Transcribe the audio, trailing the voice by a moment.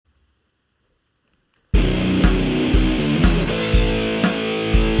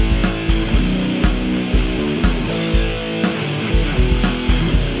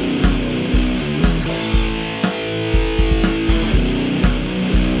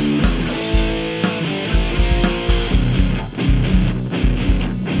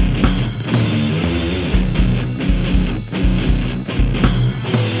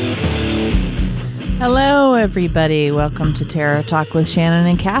everybody. Welcome to Tarot Talk with Shannon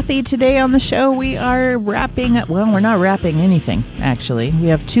and Kathy. Today on the show, we are wrapping up. Well, we're not wrapping anything, actually. We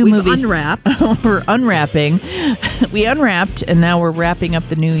have two movies. Unwrapped. We're unwrapping. We unwrapped, and now we're wrapping up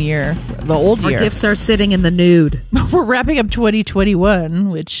the new year, the old year. Our gifts are sitting in the nude. We're wrapping up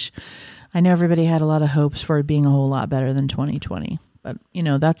 2021, which I know everybody had a lot of hopes for it being a whole lot better than 2020. But, you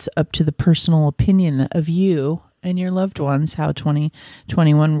know, that's up to the personal opinion of you and your loved ones, how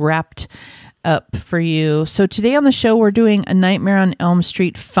 2021 wrapped up for you. So today on the show, we're doing A Nightmare on Elm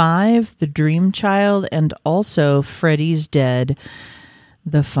Street 5, The Dream Child, and also Freddy's Dead,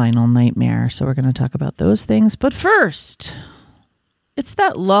 The Final Nightmare. So we're going to talk about those things. But first, it's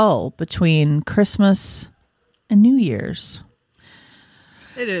that lull between Christmas and New Year's.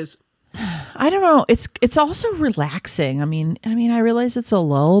 It is. I don't know. It's also relaxing. I mean, I realize it's a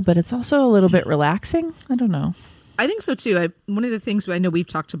lull, but it's also a little bit relaxing. I don't know. I think so too. One of the things I know we've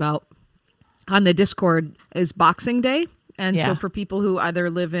talked about on the Discord is Boxing Day. And so for people who either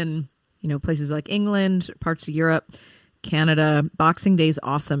live in, places like England, parts of Europe, Canada, Boxing Day is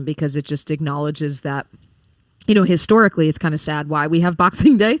awesome because it just acknowledges that, historically it's kind of sad why we have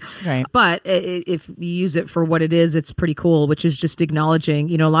Boxing Day. Right. But if you use it for what it is, it's pretty cool, which is just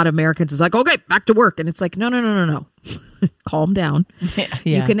acknowledging, a lot of Americans is like, okay, back to work. And it's like, no. Calm down. Yeah.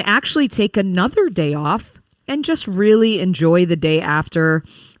 You can actually take another day off and just really enjoy the day after,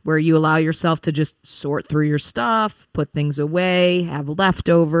 where you allow yourself to just sort through your stuff, put things away, have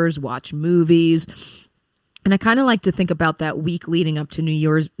leftovers, watch movies. And I kind of like to think about that week leading up to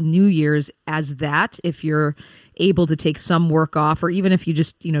New Year's as that, if you're able to take some work off, or even if you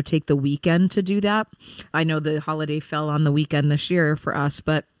just, take the weekend to do that. I know the holiday fell on the weekend this year for us,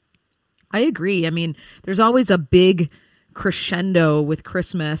 but I agree. I mean, there's always a big crescendo with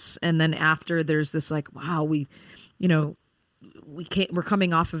Christmas, and then after there's this like, wow, we're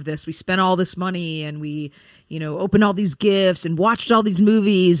coming off of this. We spent all this money and we, opened all these gifts and watched all these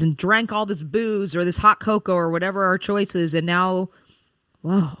movies and drank all this booze or this hot cocoa or whatever our choice is. And now,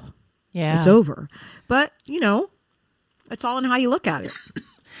 wow, it's over. But, it's all in how you look at it.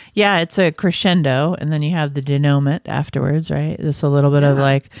 Yeah, it's a crescendo, and then you have the denouement afterwards, right? Just a little bit of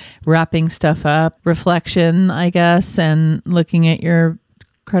like wrapping stuff up, reflection, I guess, and looking at your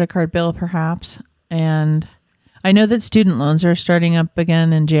credit card bill perhaps. And I know that student loans are starting up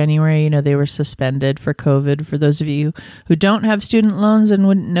again in January. They were suspended for COVID. For those of you who don't have student loans and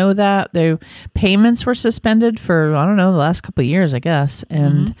wouldn't know that, their payments were suspended for, I don't know, the last couple of years, I guess.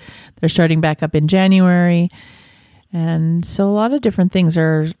 And they're starting back up in January. And so a lot of different things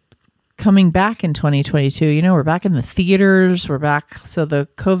are coming back in 2022. We're back in the theaters. We're back. So the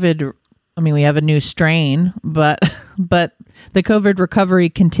COVID, we have a new strain, but the COVID recovery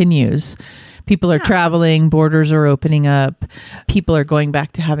continues. People are traveling, borders are opening up, people are going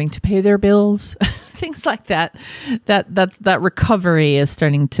back to having to pay their bills, things like that. That recovery is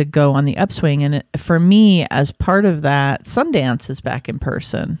starting to go on the upswing. And for me, as part of that, Sundance is back in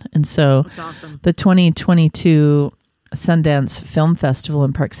person. And so that's awesome. The 2022 Sundance Film Festival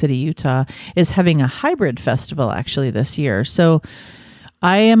in Park City, Utah is having a hybrid festival actually this year. So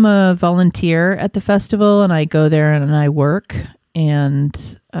I am a volunteer at the festival and I go there and I work. And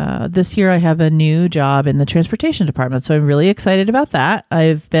this year I have a new job in the transportation department. So I'm really excited about that.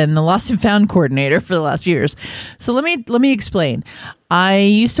 I've been the lost and found coordinator for the last few years. So let me explain. I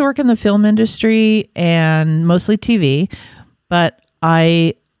used to work in the film industry and mostly TV, but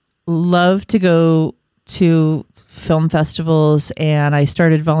I love to go to film festivals, and I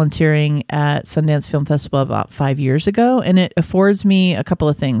started volunteering at Sundance Film Festival about 5 years ago, and it affords me a couple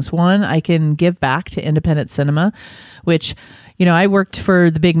of things. One, I can give back to independent cinema, which, I worked for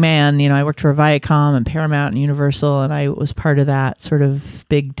the big man. I worked for Viacom and Paramount and Universal, and I was part of that sort of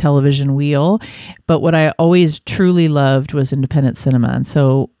big television wheel. But what I always truly loved was independent cinema. And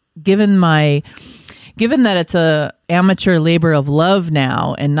so given that it's a amateur labor of love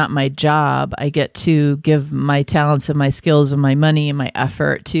now and not my job, I get to give my talents and my skills and my money and my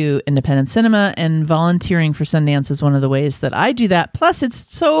effort to independent cinema, and volunteering for Sundance is one of the ways that I do that. Plus, it's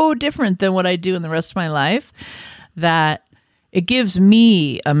so different than what I do in the rest of my life that it gives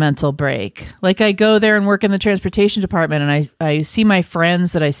me a mental break. Like I go there and work in the transportation department and I see my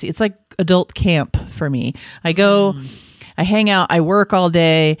friends that I see. It's like adult camp for me. I go... I hang out, I work all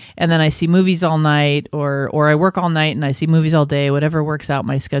day, and then I see movies all night, or I work all night and I see movies all day, whatever works out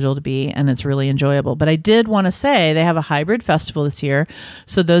my schedule to be, and it's really enjoyable. But I did want to say they have a hybrid festival this year.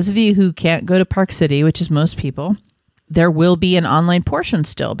 So those of you who can't go to Park City, which is most people, there will be an online portion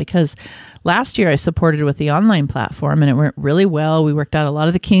still, because last year I supported with the online platform and it went really well. We worked out a lot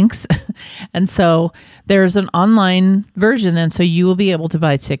of the kinks. And so there's an online version. And so you will be able to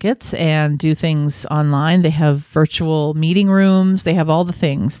buy tickets and do things online. They have virtual meeting rooms. They have all the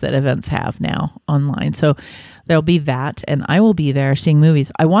things that events have now online. So there'll be that. And I will be there seeing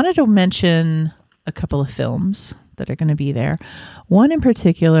movies. I wanted to mention a couple of films that are going to be there. One in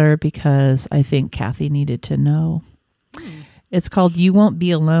particular, because I think Kathy needed to know. It's called You Won't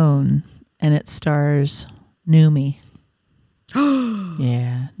Be Alone, and it stars Noomi.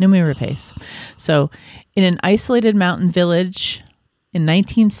 Yeah, Noomi Rapace. So, in an isolated mountain village in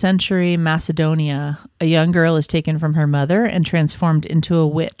 19th century Macedonia, a young girl is taken from her mother and transformed into a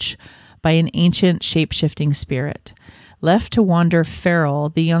witch by an ancient shape-shifting spirit. Left to wander feral,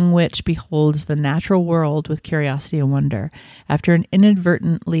 the young witch beholds the natural world with curiosity and wonder. After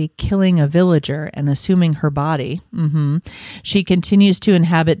inadvertently killing a villager and assuming her body, she continues to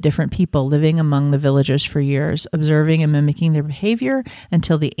inhabit different people, living among the villagers for years, observing and mimicking their behavior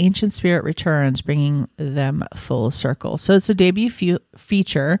until the ancient spirit returns, bringing them full circle. So it's a debut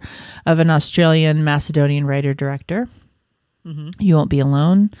feature of an Australian Macedonian writer-director. You Won't Be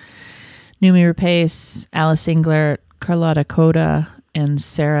Alone. Noomi Rapace, Alice Englert, Carlotta Coda, and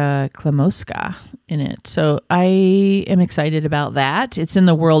Sarah Klemoska in it. So I am excited about that. It's in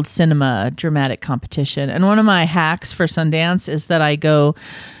the World Cinema Dramatic Competition. And one of my hacks for Sundance is that I go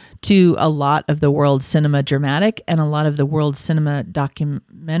to a lot of the World Cinema Dramatic and a lot of the World Cinema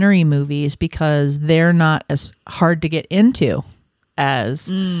documentary movies, because they're not as hard to get into as,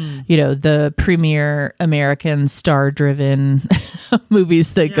 the premier American star-driven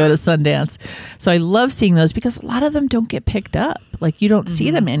movies that go to Sundance. So I love seeing those, because a lot of them don't get picked up. Like, you don't see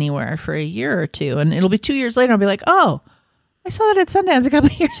them anywhere for a year or two. And it'll be 2 years later, I'll be like, oh, I saw that at Sundance a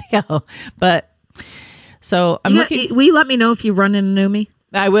couple of years ago. But so I'm looking. Will you let me know if you run into Noomi?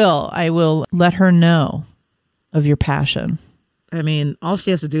 I will let her know of your passion. I mean, all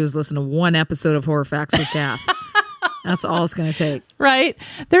she has to do is listen to one episode of Horror Facts with Kath. That's all it's going to take. Right.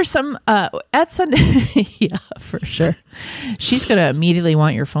 There's some at Sunday. Yeah, for sure. She's going to immediately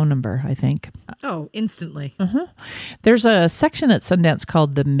want your phone number, I think. Oh, instantly. There's a section at Sundance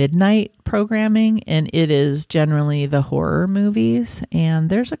called the Midnight Programming, and it is generally the horror movies.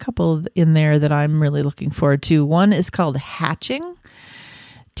 And there's a couple in there that I'm really looking forward to. One is called Hatching.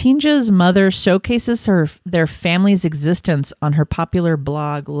 Tinja's mother showcases their family's existence on her popular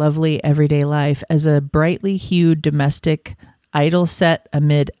blog, Lovely Everyday Life, as a brightly hued domestic idol set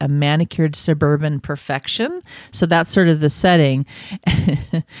amid a manicured suburban perfection. So that's sort of the setting.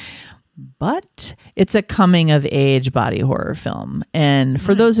 But it's a coming-of-age body horror film. And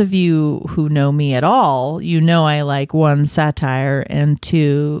for those of you who know me at all, you know I like 1, satire, and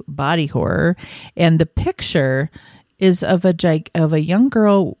 2, body horror. And the picture is of a young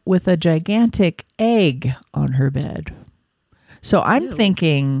girl with a gigantic egg on her bed. So I'm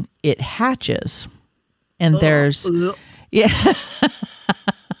thinking it hatches, and there's it's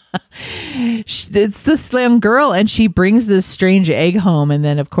this young girl, and she brings this strange egg home, and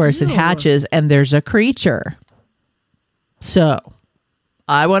then of course it hatches, and there's a creature. So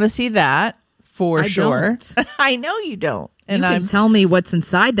I want to see that for sure. I know you don't. And you can tell me what's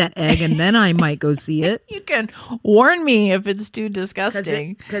inside that egg, and then I might go see it. You can warn me if it's too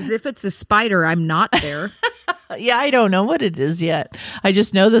disgusting. Because if it's a spider, I'm not there. Yeah, I don't know what it is yet. I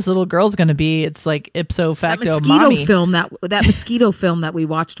just know this little girl's going to be, it's like ipso facto that mosquito mommy. Film, that mosquito film that we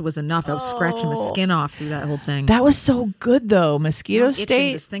watched was enough. I was scratching my skin off through that whole thing. That was so good, though. Mosquito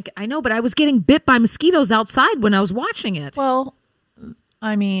State. I know, but I was getting bit by mosquitoes outside when I was watching it. Well,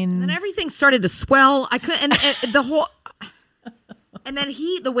 I mean... And everything started to swell. I couldn't... And the whole... And then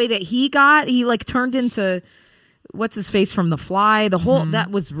the way that he like turned into what's his face from The Fly. The whole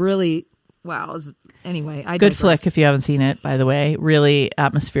that was really wow. Anyway, I good digress. flick if you haven't seen it. By the way, really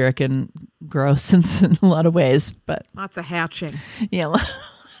atmospheric and gross in a lot of ways, but lots of hatching. Yeah,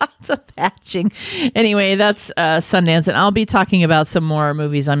 lots of hatching. Anyway, that's Sundance, and I'll be talking about some more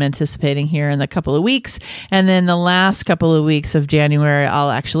movies I'm anticipating here in a couple of weeks, and then the last couple of weeks of January,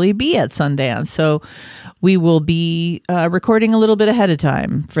 I'll actually be at Sundance. So we will be recording a little bit ahead of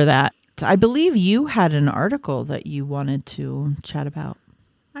time for that. I believe you had an article that you wanted to chat about.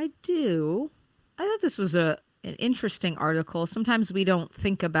 I do. I thought this was an interesting article. Sometimes we don't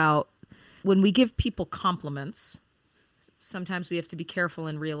think about when we give people compliments. Sometimes we have to be careful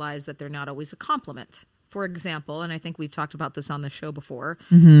and realize that they're not always a compliment. For example, and I think we've talked about this on the show before,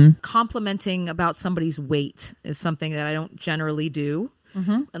 complimenting about somebody's weight is something that I don't generally do.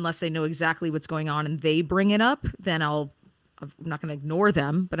 Unless they know exactly what's going on and they bring it up, then I'll I'm not going to ignore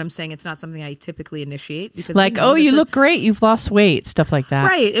them, but I'm saying it's not something I typically initiate because Like, oh, you look great. You've lost weight. Stuff like that.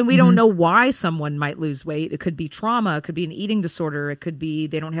 right. And we don't know why someone might lose weight. It could be trauma. It could be an eating disorder. It could be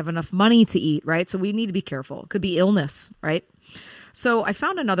they don't have enough money to eat, right? So we need to be careful. It could be illness, right? So I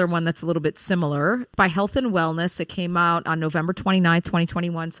found another one that's a little bit similar by Health and Wellness. It came out on November 29th,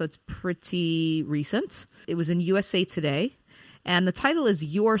 2021. So it's pretty recent. It was in USA Today. And the title is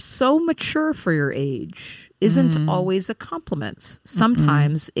You're So Mature for Your Age Isn't Always a Compliment.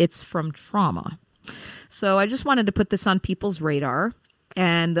 Sometimes it's from trauma. So I just wanted to put this on people's radar.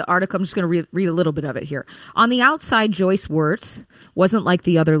 And the article, I'm just going to read a little bit of it here. On the outside, Joyce Wirt wasn't like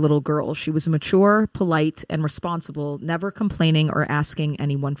the other little girls. She was mature, polite, and responsible, never complaining or asking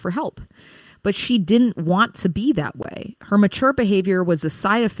anyone for help. But she didn't want to be that way. Her mature behavior was a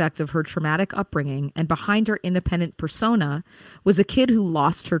side effect of her traumatic upbringing, and behind her independent persona was a kid who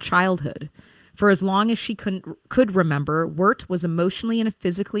lost her childhood. For as long as she could remember, Wirt was emotionally and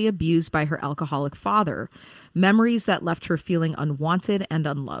physically abused by her alcoholic father, memories that left her feeling unwanted and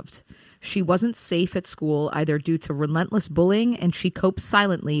unloved. She wasn't safe at school either due to relentless bullying, and she coped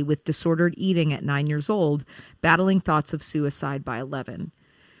silently with disordered eating at 9 years old, battling thoughts of suicide by 11.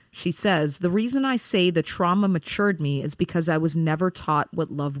 She says, the reason I say the trauma matured me is because I was never taught what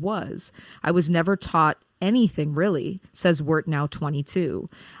love was. I was never taught anything really, says Wirt, now 22.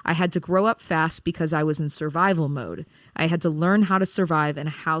 I had to grow up fast because I was in survival mode. I had to learn how to survive in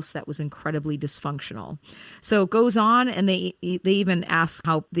a house that was incredibly dysfunctional. So it goes on, and they even ask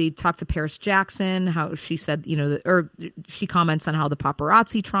how they talked to Paris Jackson, how she said, or she comments on how the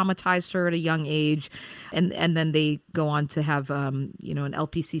paparazzi traumatized her at a young age. And then they go on to have, an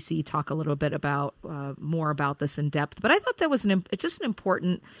LPCC talk a little bit about more about this in depth. But I thought that was just an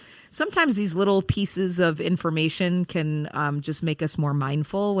important. Sometimes these little pieces of information can just make us more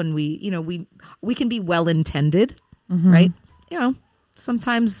mindful when we can be well-intended, right?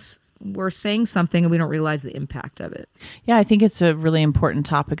 Sometimes we're saying something and we don't realize the impact of it. Yeah, I think it's a really important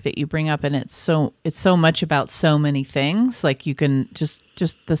topic that you bring up, and it's so much about so many things. Like you can just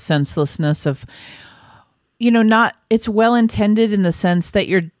the senselessness of, it's well-intended in the sense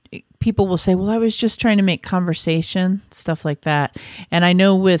that people will say, well, I was just trying to make conversation, stuff like that. And I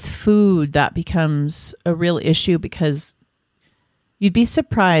know with food, that becomes a real issue because you'd be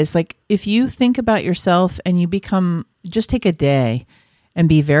surprised. Like if you think about yourself and you just take a day and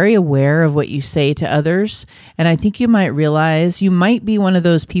be very aware of what you say to others. And I think you might realize you might be one of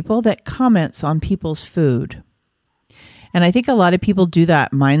those people that comments on people's food. And I think a lot of people do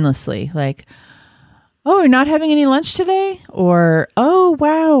that mindlessly. Like, oh, you're not having any lunch today? Or, oh,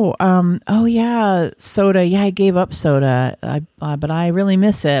 wow. Oh, yeah, soda. Yeah, I gave up soda, but I really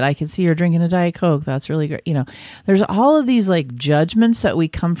miss it. I can see you're drinking a Diet Coke. That's really great. There's all of these like judgments that we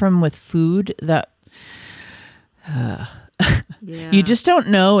come from with food that you just don't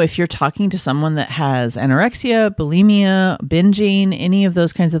know if you're talking to someone that has anorexia, bulimia, binging, any of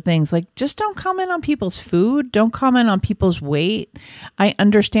those kinds of things. Like, just don't comment on people's food. Don't comment on people's weight. I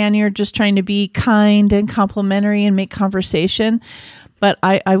understand you're just trying to be kind and complimentary and make conversation, but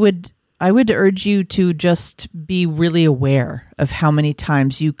I would urge you to just be really aware of how many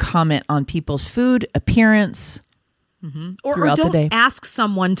times you comment on people's food, appearance, or don't ask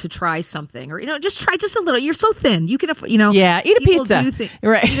someone to try something, or just try just a little. You're so thin, you can eat a pizza,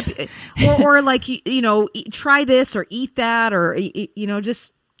 right? or like try this or eat that, or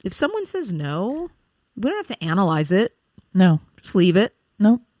just if someone says no, we don't have to analyze it. No, just leave it.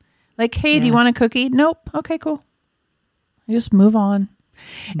 Nope. Like, hey, do you want a cookie? Nope. Okay, cool. I just move on.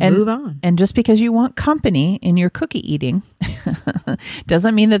 Move on. And just because you want company in your cookie eating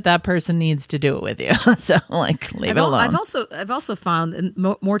doesn't mean that person needs to do it with you. So leave it alone. I've also found, and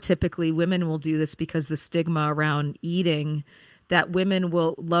more typically women will do this because the stigma around eating, that women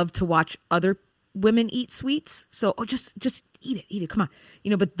will love to watch other women eat sweets. So just eat it, come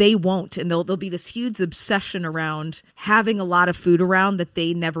on. But they won't. And there'll be this huge obsession around having a lot of food around that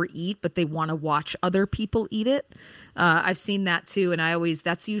they never eat, but they want to watch other people eat it. I've seen that too, and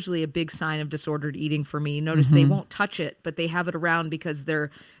that's usually a big sign of disordered eating for me. Notice they won't touch it, but they have it around because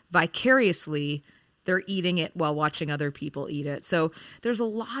they're eating it while watching other people eat it. So there's a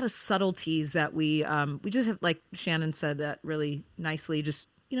lot of subtleties that we just have, like Shannon said that really nicely, just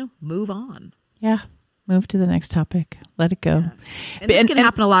move on. Yeah, move to the next topic. Let it go. Yeah. And this can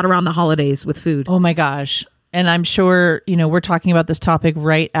happen a lot around the holidays with food. Oh my gosh. And I'm sure, we're talking about this topic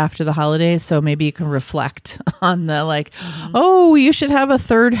right after the holidays, so maybe you can reflect on the oh, you should have a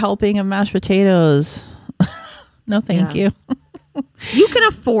third helping of mashed potatoes. No, thank you. You can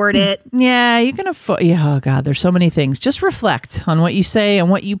afford it. Yeah, you can afford. Yeah, oh God, there's so many things. Just reflect on what you say and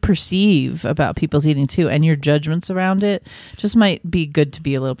what you perceive about people's eating too, and your judgments around it. Just might be good to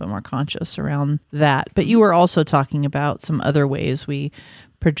be a little bit more conscious around that. But you were also talking about some other ways we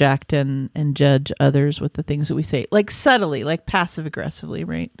project and judge others with the things that we say, like subtly, like passive aggressively,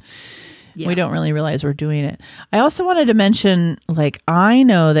 right? Yeah. We don't really realize we're doing it. I also wanted to mention, like, I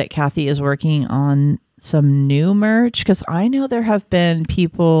know that Kathy is working on some new merch, because I know there have been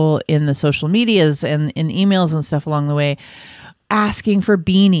people in the social medias and in emails and stuff along the way asking for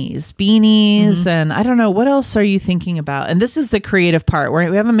beanies, and I don't know, what else are you thinking about? And this is the creative part where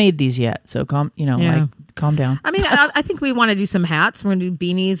we haven't made these yet, so calm down. I mean, I think we want to do some hats. We're going to do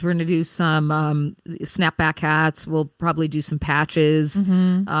beanies. We're going to do some snapback hats. We'll probably do some patches.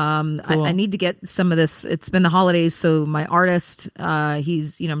 Cool. I need to get some of this. It's been the holidays, so my artist,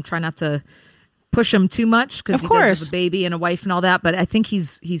 he's, I'm trying not to push him too much because he does have a baby and a wife and all that. But I think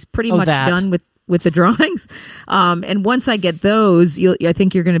he's pretty much done with the drawings. And once I get those, I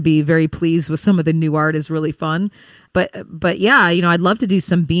think you're going to be very pleased with some of the new art. Is really fun. But yeah, I'd love to do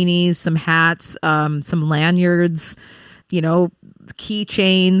some beanies, some hats, some lanyards,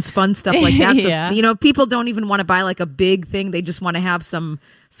 keychains, fun stuff like that. So, people don't even want to buy like a big thing. They just want to have some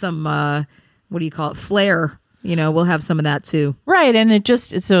what do you call it? Flair. We'll have some of that too. Right. And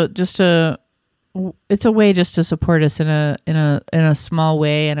it's a way just to support us in a small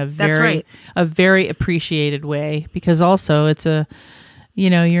way, and a very appreciated way, because also it's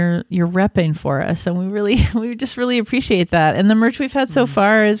you're repping for us, and we just really appreciate that. And the merch we've had so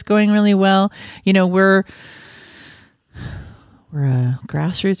far is going really well. We're a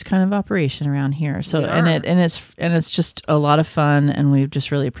grassroots kind of operation around here. So it's just a lot of fun, and we just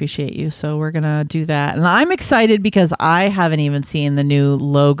really appreciate you. So we're going to do that. And I'm excited because I haven't even seen the new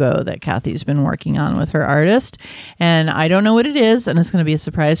logo that Kathy's been working on with her artist. And I don't know what it is, and it's going to be a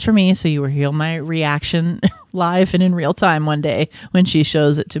surprise for me. So you will hear my reaction live and in real time one day when she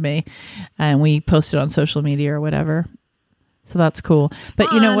shows it to me, and we post it on social media or whatever. So that's cool.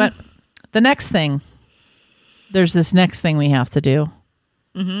 But you know what? There's this next thing we have to do.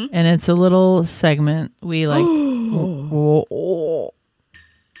 And it's a little segment we like.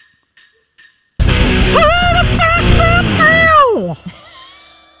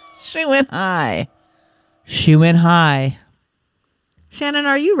 She went high. Shannon,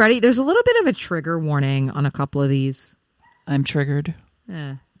 are you ready? There's a little bit of a trigger warning on a couple of these. I'm triggered.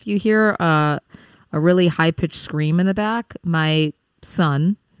 Yeah. If you hear a really high-pitched scream in the back, my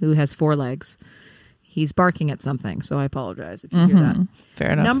son, who has 4 legs, he's barking at something, so I apologize if you hear that.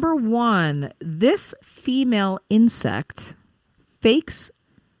 Fair enough. Number 1, this female insect fakes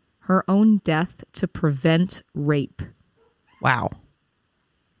her own death to prevent rape. Wow.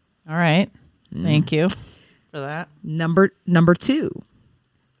 All right. Thank you for that. Number 2,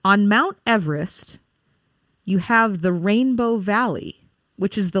 on Mount Everest, you have the Rainbow Valley,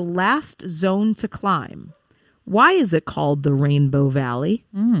 which is the last zone to climb. Why is it called the Rainbow Valley?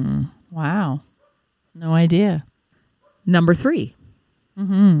 Wow. No idea. Number 3.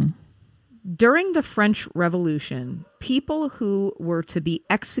 During the French Revolution, people who were to be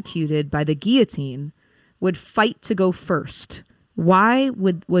executed by the guillotine would fight to go first. Why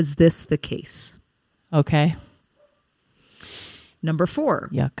was this the case? Okay. Number 4.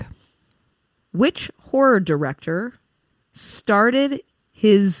 Yuck. Which horror director started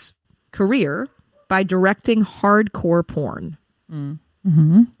his career by directing hardcore porn?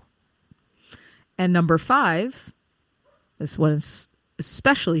 And number 5, this one is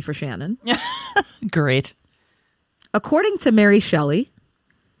especially for Shannon. Great. According to Mary Shelley,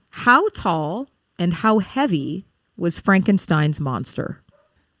 how tall and how heavy was Frankenstein's monster?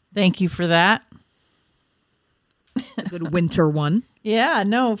 Thank you for that. A good winter one. Yeah,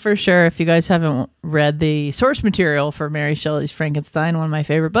 no, for sure. If you guys haven't read the source material for Mary Shelley's Frankenstein, one of my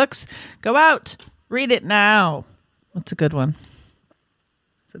favorite books, go out, read it now. That's a good one.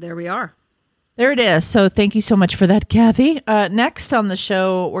 So there we are. There it is. So thank you so much for that, Kathy. Next on the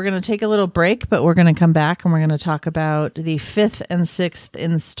show, we're going to take a little break, but we're going to come back and we're going to talk about the 5th and 6th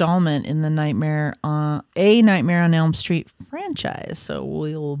installment in the Nightmare on Elm Street franchise. So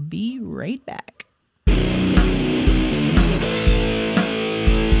we'll be right back.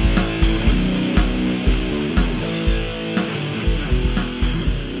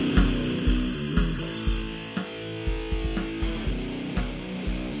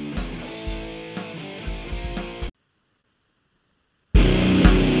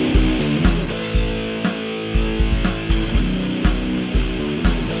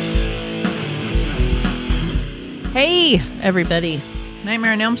 Hey, everybody.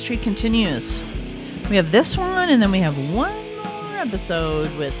 Nightmare on Elm Street continues. We have this one, and then we have one more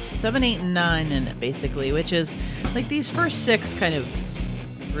episode with 7, 8, and 9 in it, basically, which is like these first 6 kind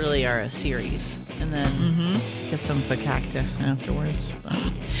of really are a series. And then get some fakakta afterwards,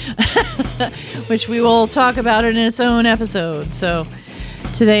 which we will talk about in its own episode. So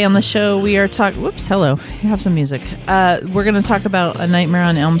today on the show, we are talking... Whoops, hello. You have some music. We're going to talk about A Nightmare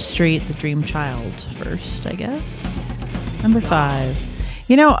on Elm Street, The Dream Child first, I guess. Number 5.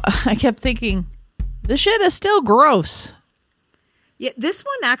 You know, I kept thinking, this shit is still gross. Yeah, this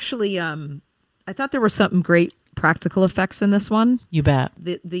one actually, I thought there was something great practical effects in this one. You bet.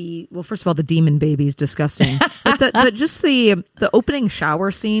 Well, first of all, the demon baby is disgusting. But the opening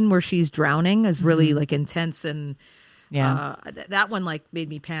shower scene where she's drowning is really like intense, and that one like made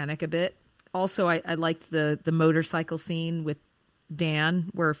me panic a bit. Also, I liked the motorcycle scene with Dan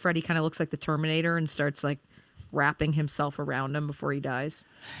where Freddy kind of looks like the Terminator and starts like wrapping himself around him before he dies.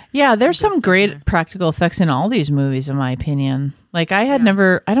 Yeah, there's some great practical effects in all these movies, in my opinion. Like I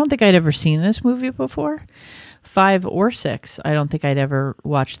don't think I'd ever seen this movie before. 5 or 6, I don't think I'd ever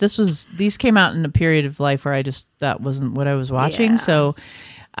watched. These came out in a period of life where that wasn't what I was watching. Yeah. So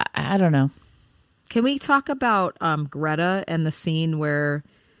I don't know. Can we talk about Greta and the scene where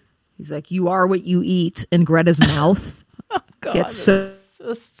he's like, "You are what you eat," and Greta's mouth gets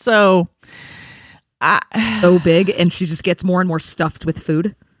so big, and she just gets more and more stuffed with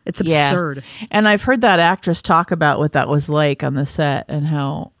food. It's absurd. Yeah. And I've heard that actress talk about what that was like on the set and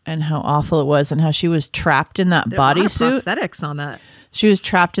how awful it was and how she was trapped in that bodysuit. Prosthetics on that. She was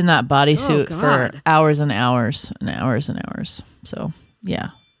trapped in that bodysuit for hours and hours and hours and hours. So,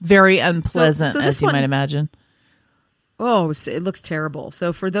 yeah. Very unpleasant, as you might imagine. Oh, it looks terrible.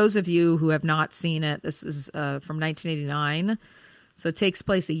 So for those of you who have not seen it, this is from 1989. So it takes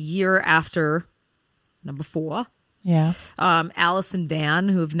place a year after number 4. Yeah. Alice and Dan,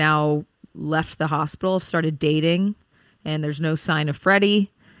 who have now left the hospital, have started dating, and there's no sign of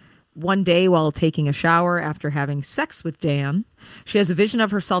Freddy. One day, while taking a shower after having sex with Dan, she has a vision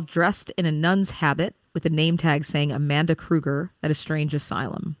of herself dressed in a nun's habit with a name tag saying Amanda Kruger at a strange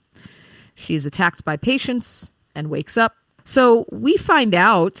asylum. She is attacked by patients and wakes up. So we find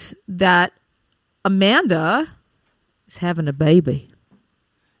out that Amanda is having a baby.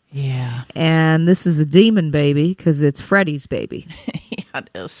 Yeah. And this is a demon baby because it's Freddy's baby. Yeah, it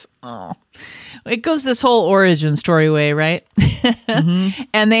is. Oh. It goes this whole origin story way, right?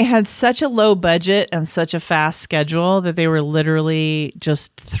 And they had such a low budget and such a fast schedule that they were literally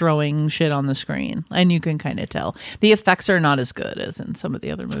just throwing shit on the screen. And you can kind of tell. The effects are not as good as in some of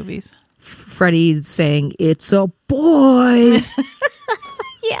the other movies. Freddy's saying, "It's a boy."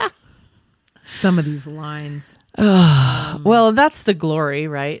 Yeah. Some of these lines. Well, that's the glory,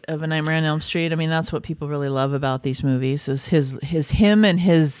 right, of A Nightmare on Elm Street. I mean, that's what people really love about these movies is him and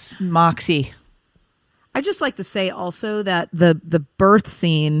his moxie. I just like to say also that the birth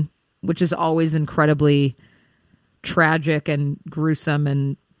scene, which is always incredibly tragic and gruesome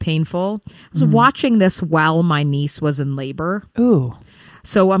and painful, I was watching this while my niece was in labor. Ooh.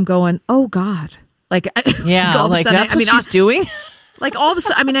 So I'm going, oh God. Like, yeah, like sudden, that's what she's doing? Like all of a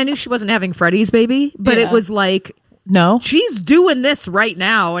sudden, I mean, I knew she wasn't having Freddy's baby, but it was like, no, she's doing this right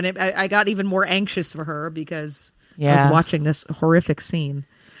now. And I got even more anxious for her because I was watching this horrific scene.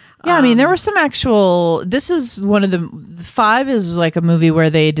 Yeah, I mean, there were some actual... This is one of the... 5 is like a movie where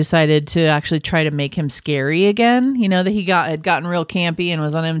they decided to actually try to make him scary again. You know, that he had gotten real campy and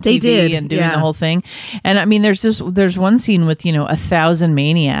was on MTV and doing the whole thing. And I mean, there's one scene with, 1,000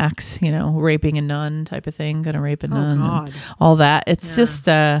 maniacs, raping a nun type of thing, gonna rape a nun. And all that. It's just...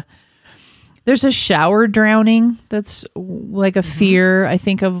 There's a shower drowning that's like a fear, I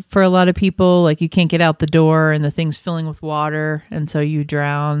think, of for a lot of people. Like you can't get out the door and the thing's filling with water and so you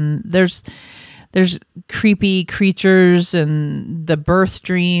drown. There's creepy creatures and the birth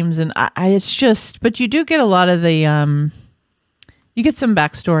dreams and it's just, but you do get a lot of the, you get some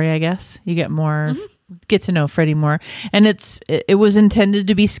backstory, I guess. You get more, get to know Freddy more. And it was intended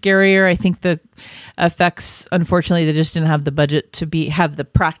to be scarier. I think the effects, unfortunately, they just didn't have the budget to have the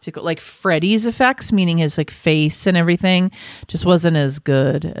practical, like Freddy's effects, meaning his like face and everything, just wasn't as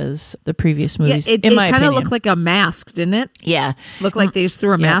good as the previous movies. Yeah, it kind of looked like a mask, didn't it? Yeah, looked like they just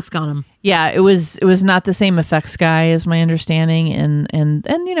threw a mask on him. Yeah, it was not the same effects guy, is my understanding, and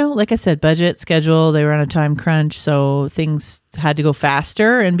like I said, budget, schedule, they were on a time crunch, so things had to go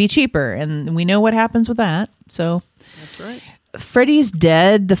faster and be cheaper, and we know what happens with that. So that's right. Freddy's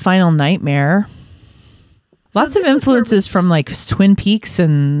Dead: The Final Nightmare. Lots of influences from like Twin Peaks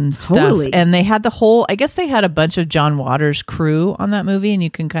and stuff. And they had I guess they had a bunch of John Waters' crew on that movie, and you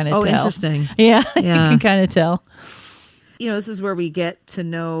can kind of tell. Oh, interesting. Yeah, you can kind of tell. this is where we get to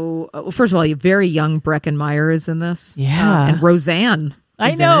know. Well, first of all, a very young Breckin Meyer is in this. Yeah. And Roseanne.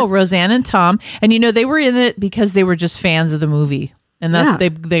 I is know, in it. Roseanne and Tom. And, they were in it because they were just fans of the movie. And that's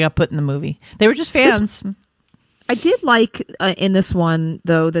they got put in the movie. They were just fans. I did like in this one,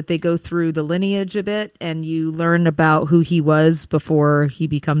 though, that they go through the lineage a bit and you learn about who he was before he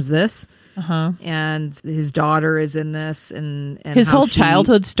becomes this. Uh-huh. And his daughter is in this, and his how whole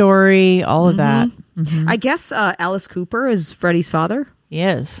childhood story, all of that. Mm-hmm. I guess Alice Cooper is Freddie's father. He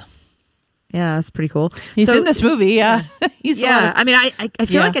is. Yeah, that's pretty cool. He's in this movie, yeah. He's I mean, I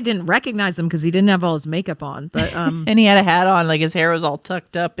feel like I didn't recognize him because he didn't have all his makeup on, but and he had a hat on, like his hair was all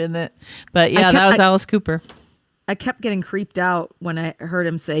tucked up in it. But yeah, that was Alice Cooper. I kept getting creeped out when I heard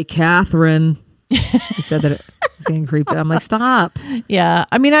him say Catherine. He said that it was getting creeped out. I'm like, stop. Yeah.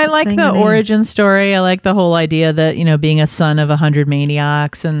 I mean, I like the origin story. I like the whole idea that, being a son of 100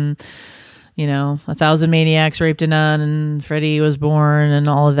 maniacs and, 1,000 maniacs raped a nun and Freddie was born and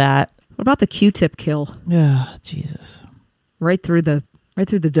all of that. What about the Q-tip kill? Oh, Jesus. Right through the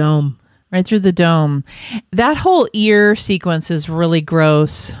dome. Right through the dome. That whole ear sequence is really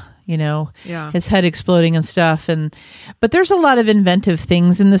gross. His head exploding and stuff. But there's a lot of inventive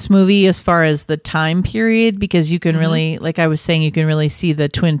things in this movie as far as the time period, because you can really, like I was saying, you can really see the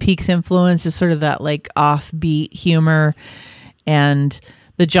Twin Peaks influence, is sort of that like offbeat humor and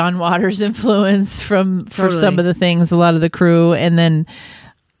the John Waters influence for some of the things, a lot of the crew. And then,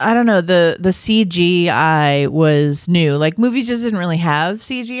 I don't know, the CGI was new. Like movies just didn't really have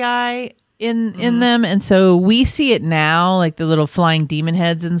CGI in them, and so we see it now, like the little flying demon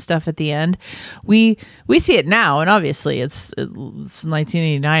heads and stuff at the end. We see it now, and obviously it's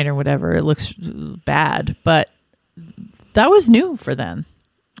 1989 or whatever. It looks bad, but that was new for them.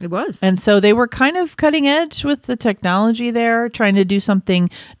 It was, and so they were kind of cutting edge with the technology there, trying to do something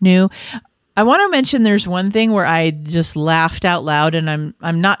new. I want to mention there's one thing where I just laughed out loud, and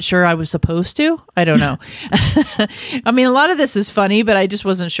I'm not sure I was supposed to. I don't know. I mean, a lot of this is funny, but I just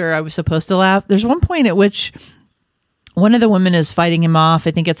wasn't sure I was supposed to laugh. There's one point at which one of the women is fighting him off.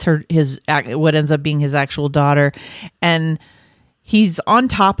 I think it's what ends up being his actual daughter, and he's on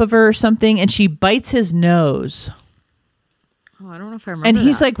top of her or something, and she bites his nose. Oh, I don't know if I remember. And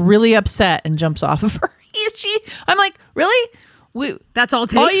he's like really upset and jumps off of her. I'm like, really? That's all it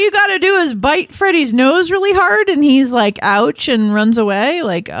takes? All you got to do is bite Freddie's nose really hard, and he's like, ouch, and runs away.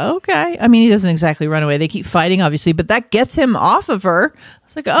 Like, okay. I mean, he doesn't exactly run away. They keep fighting, obviously, but that gets him off of her.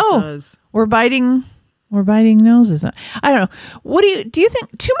 It's like, we're biting noses. I don't know. What do you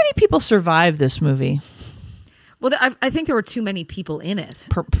think? Too many people survive this movie? Well, I think there were too many people in it.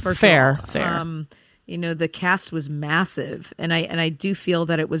 Fair. The cast was massive, and I do feel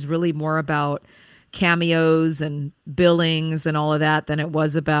that it was really more about cameos and billings and all of that than it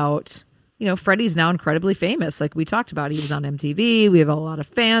was about, Freddie's now incredibly famous. Like we talked about, he was on MTV. We have a lot of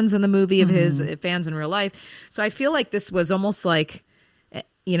fans in the movie of his, fans in real life. So I feel like this was almost like,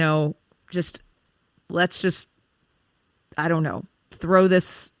 let's just, I don't know, throw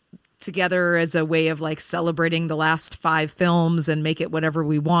this together as a way of like celebrating the last 5 films and make it whatever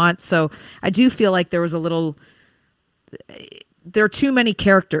we want. So I do feel like there was there are too many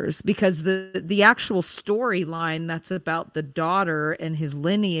characters, because the actual storyline that's about the daughter and his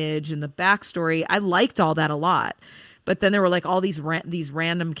lineage and the backstory, I liked all that a lot. But then there were like all these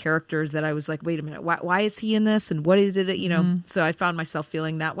random characters that I was like, wait a minute, why is he in this? And what is it? So I found myself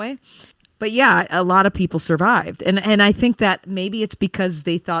feeling that way. But yeah, a lot of people survived. And I think that maybe it's because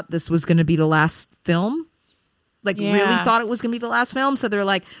they thought this was going to be the last film. Really thought it was going to be the last film. So they're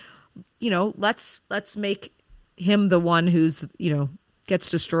like, let's make him the one who's gets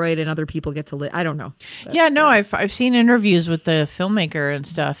destroyed and other people get to live. I don't know. But, I've seen interviews with the filmmaker and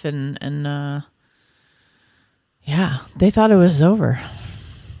stuff, and they thought it was over.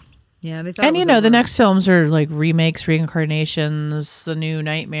 Yeah, they thought. And the next films are like remakes, reincarnations, a new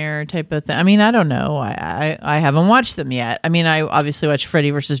nightmare type of thing. I mean, I don't know. I haven't watched them yet. I mean, I obviously watched Freddy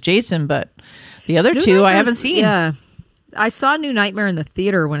versus Jason, but the other two I haven't seen. Yeah. I saw New Nightmare in the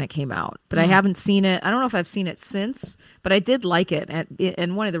theater when it came out, but I haven't seen it. I don't know if I've seen it since, but I did like it.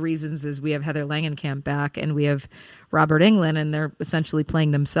 And one of the reasons is we have Heather Langenkamp back and we have Robert Englund, and they're essentially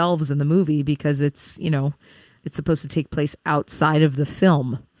playing themselves in the movie because it's supposed to take place outside of the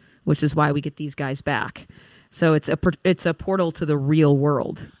film, which is why we get these guys back. So it's a portal to the real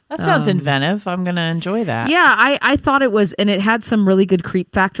world. That sounds inventive. I'm going to enjoy that. Yeah, I thought it was, and it had some really good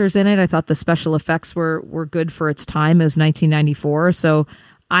creep factors in it. I thought the special effects were good for its time. It was 1994, so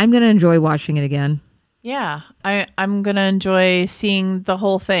I'm going to enjoy watching it again. Yeah, I'm going to enjoy seeing the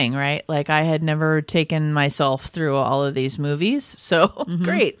whole thing, right? Like I had never taken myself through all of these movies, so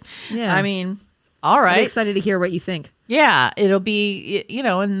great. Yeah. I mean, all right. I'm excited to hear what you think. Yeah, it'll be,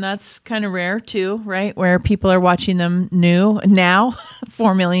 and that's kind of rare too, right? Where people are watching them now,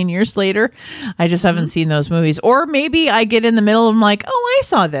 4 million years later. I just haven't seen those movies. Or maybe I get in the middle of them like, oh, I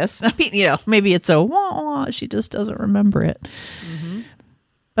saw this. I mean, maybe it's a wah, she just doesn't remember it.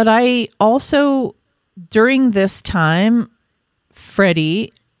 But I also, during this time,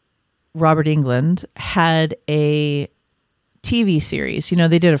 Freddie, Robert Englund, had a TV series.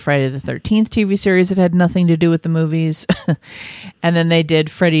 They did a Friday the 13th TV series that had nothing to do with the movies. And then they did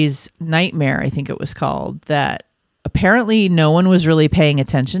Freddy's Nightmare, I think it was called, that apparently no one was really paying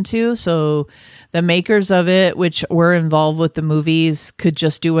attention to. So the makers of it, which were involved with the movies, could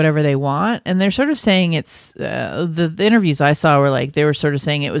just do whatever they want. And they're sort of saying it's, the interviews I saw were like, they were sort of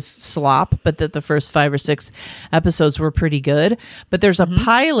saying it was slop, but that the first 5 or 6 episodes were pretty good. But there's a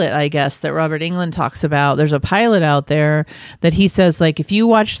pilot, I guess, that Robert Englund talks about. There's a pilot out there that he says, like, if you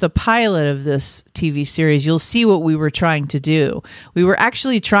watch the pilot of this TV series, you'll see what we were trying to do. We were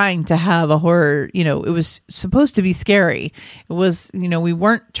actually trying to have a horror, it was supposed to be scary. It was, we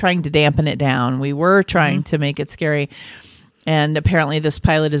weren't trying to dampen it down. We were trying to make it scary. And apparently this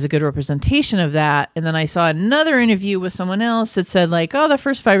pilot is a good representation of that. And then I saw another interview with someone else that said like, oh, the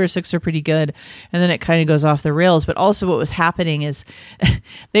first 5 or 6 are pretty good. And then it kind of goes off the rails. But also what was happening is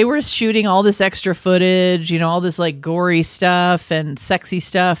they were shooting all this extra footage, all this like gory stuff and sexy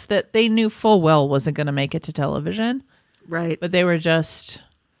stuff that they knew full well wasn't going to make it to television. Right. But they were just...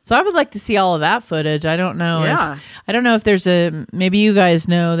 So I would like to see all of that footage. I don't know. Yeah. I don't know if there's maybe you guys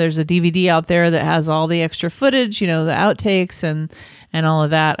know, there's a DVD out there that has all the extra footage, the outtakes and all of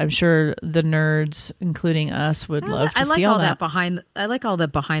that. I'm sure the nerds, including us, would love to see all that. I like all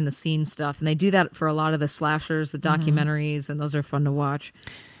that behind the scenes stuff. And they do that for a lot of the slashers, the documentaries, and those are fun to watch.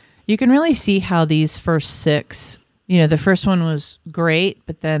 You can really see how these first 6, the first one was great,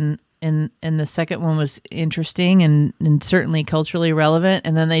 but then and the second one was interesting and certainly culturally relevant.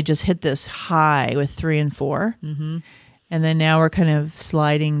 And then they just hit this high with 3 and 4. Mm-hmm. And then now we're kind of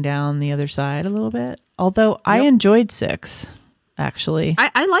sliding down the other side a little bit. Although I enjoyed 6, actually.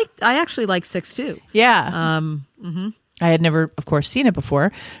 I actually like 6 too. Yeah. I had never, of course, seen it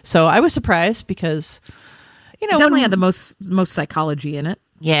before. So I was surprised because, definitely had the most psychology in it.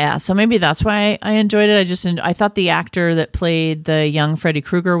 Yeah, so maybe that's why I enjoyed it. I thought the actor that played the young Freddy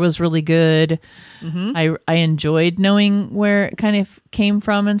Krueger was really good. Mm-hmm. I enjoyed knowing where it kind of came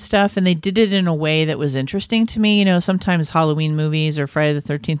from and stuff, and they did it in a way that was interesting to me. Sometimes Halloween movies or Friday the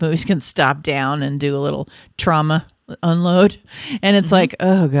 13th movies can stop down and do a little trauma unload, and it's like,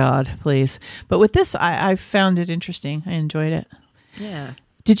 oh God, please. But with this, I found it interesting. I enjoyed it. Yeah.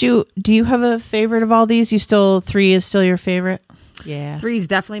 Do you have a favorite of all these? 3 is still your favorite? Yeah. 3 is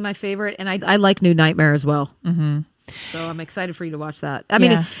definitely my favorite, and I like New Nightmare as well. Mm-hmm. So I'm excited for you to watch that. I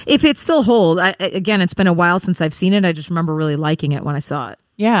mean, if it still holds, again, it's been a while since I've seen it. I just remember really liking it when I saw it.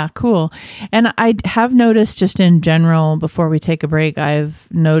 Yeah, cool. And I have noticed just in general, before we take a break,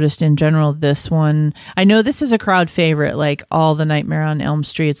 I've noticed in general this one, I know this is a crowd favorite, like all the Nightmare on Elm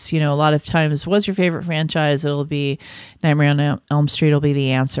Streets, a lot of times, what's your favorite franchise? It'll be Nightmare on Elm Street will be the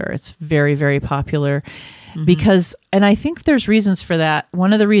answer. It's very, very popular. Because, and I think there's reasons for that.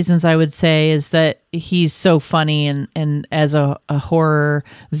 One of the reasons I would say is that he's so funny and as a horror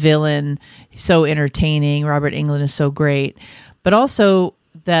villain, so entertaining. Robert Englund is so great, but also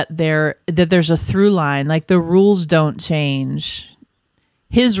that there's a through line. Like the rules don't change.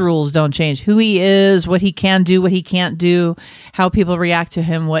 His rules don't change. Who he is, what he can do, what he can't do, how people react to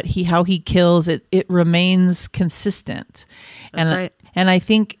him, how he kills. It remains consistent. That's right. And I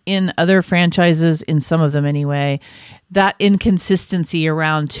think in other franchises, in some of them anyway, that inconsistency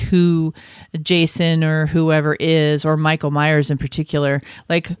around who Jason or whoever is, or Michael Myers in particular,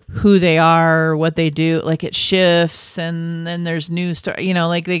 like who they are, what they do, like it shifts and then there's new stuff,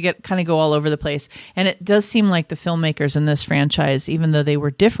 like they kind of go all over the place. And it does seem like the filmmakers in this franchise, even though they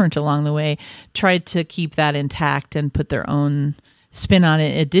were different along the way, tried to keep that intact and put their own spin on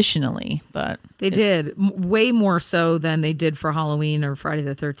it additionally. But they did way more so than they did for Halloween or Friday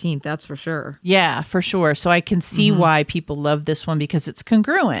the 13th. That's for sure. Yeah, for sure. So I can see why people love this one, because it's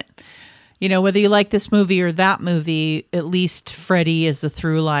congruent. Whether you like this movie or that movie, at least Freddy is the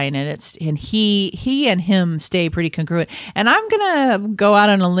through line, and he and him stay pretty congruent. And I'm gonna go out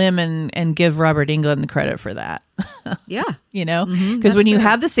on a limb and give Robert Englund credit for that. Yeah, because when you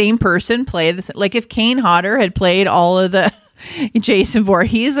have the same person play this, like if Kane Hodder had played all of the Jason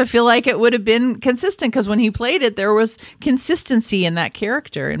Voorhees, I feel like it would have been consistent, because when he played it, there was consistency in that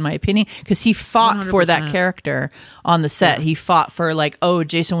character, in my opinion, because he fought 100%. For that character on the set. Yeah. He fought for like, oh,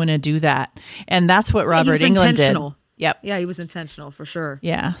 Jason wouldn't do that. And that's what Robert Englund did. Yep. Yeah, he was intentional for sure.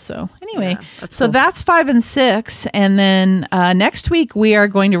 Yeah. So anyway, Yeah, that's so cool. that's 5 and 6. And then next week we are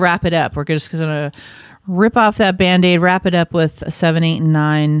going to wrap it up. We're just going to rip off that Band-Aid, wrap it up with 7, 8, and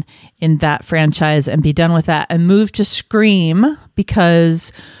 9 in that franchise and be done with that and move to Scream,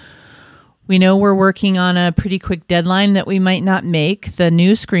 because we know we're working on a pretty quick deadline that we might not make. The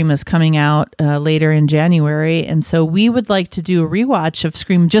new Scream is coming out later in January. And so we would like to do a rewatch of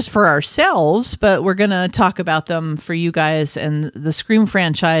Scream just for ourselves, but we're going to talk about them for you guys. And the Scream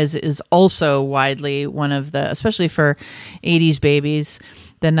franchise is also widely one of the, especially for 80s babies,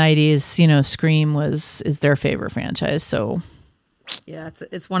 the 90s, Scream is their favorite franchise. So Yeah,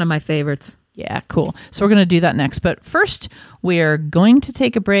 it's one of my favorites. yeah, cool. So we're going to do that next. But first, we are going to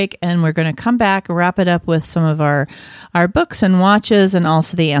take a break, and we're going to come back, wrap it up with some of our books and watches, and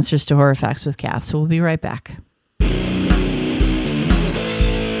also the answers to horror facts with Kath. So we'll be right back.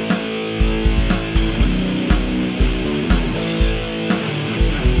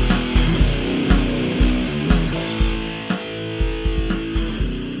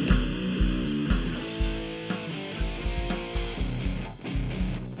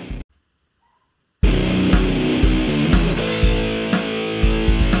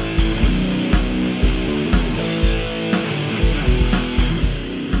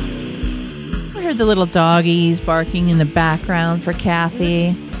 The little doggies barking in the background for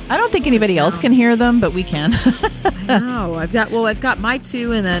Kathy. I don't think anybody else can hear them, but we can. I know. I've got my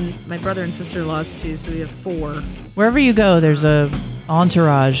 2, and then my brother and sister-in-law's 2, so we have 4. Wherever you go, there's a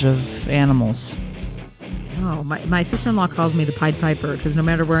entourage of animals. Oh, my sister-in-law calls me the Pied Piper because no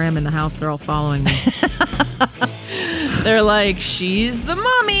matter where I am in the house, they're all following me. They're like, she's the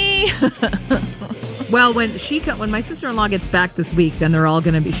mommy. Well, when my sister-in-law gets back this week, then they're all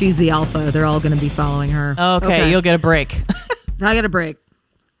going to be, she's the alpha. They're all going to be following her. Okay, you'll get a break. I got a break.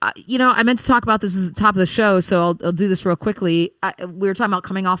 I meant to talk about this at the top of the show, so I'll do this real quickly. We were talking about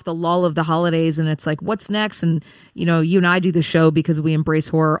coming off the lull of the holidays, and it's like, what's next? And, you and I do the show because we embrace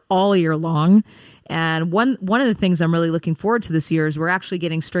horror all year long. And one of the things I'm really looking forward to this year is we're actually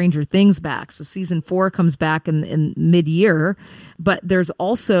getting Stranger Things back. So season 4 comes back in mid-year. But there's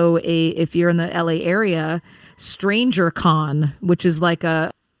also if you're in the LA area, Stranger Con, which is like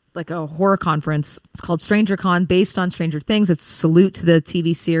a horror conference. It's called Stranger Con, based on Stranger Things. It's a salute to the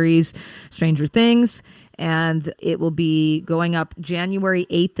TV series Stranger Things. And it will be going up January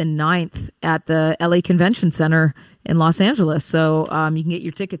 8th and 9th at the LA Convention Center in Los Angeles. So you can get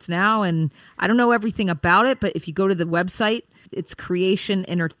your tickets now. And I don't know everything about it, but if you go to the website, it's Creation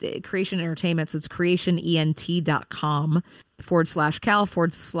Entertainment. So it's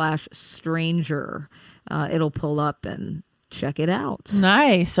creationent.com/cal/stranger. It'll pull up and check it out.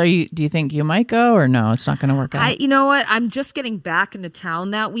 Nice. Do you think you might go, or no? It's not going to work out. You know what? I'm just getting back into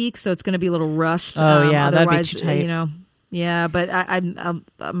town that week, so it's going to be a little rushed. Oh yeah, otherwise, that'd be too tight. Yeah, but I'm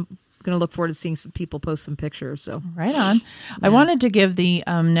going to look forward to seeing some people post some pictures. So right on. Yeah. I wanted to give the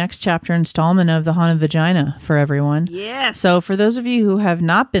next chapter installment of The Haunted Vagina for everyone. Yes. So for those of you who have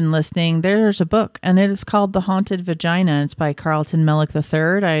not been listening, there's a book, and it is called The Haunted Vagina. It's by Carlton Mellick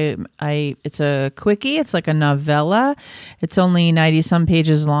III. It's a quickie. It's like a novella. It's only 90-some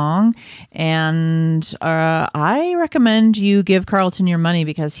pages long, and I recommend you give Carlton your money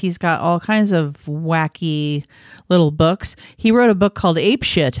because he's got all kinds of wacky little books. He wrote a book called Ape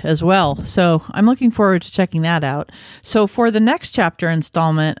Shit as well. So I'm looking forward to checking that out. So for the next chapter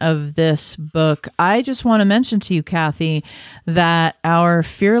installment of this book, I just want to mention to you, Kathy, that our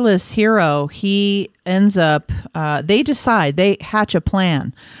fearless hero, he ends up, they hatch a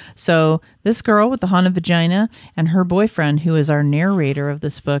plan. So this girl with the haunted vagina and her boyfriend, who is our narrator of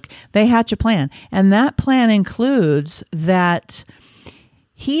this book, they hatch a plan. And that plan includes that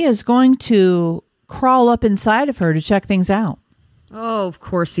he is going to crawl up inside of her to check things out. Oh, of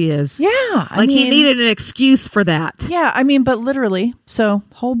course he is. Yeah. He needed an excuse for that. Yeah, but literally. So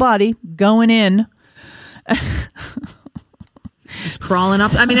whole body going in. Just crawling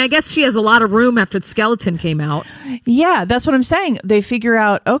up. I guess she has a lot of room after the skeleton came out. Yeah, that's what I'm saying. They figure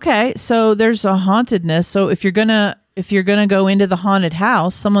out, okay, so there's a hauntedness. So if you're gonna go into the haunted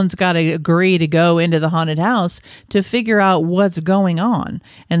house, someone's got to agree to go into the haunted house to figure out what's going on.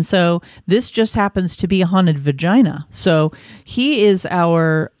 And so this just happens to be a haunted vagina. So he is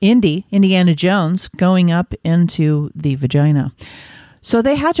our Indiana Jones, going up into the vagina. So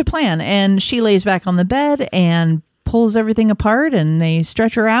they hatch a plan, and she lays back on the bed and pulls everything apart, and they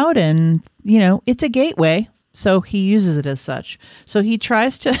stretch her out, and it's a gateway. So he uses it as such. So he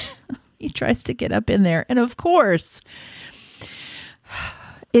tries to get up in there. And of course,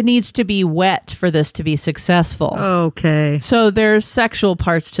 it needs to be wet for this to be successful. Okay. So there's sexual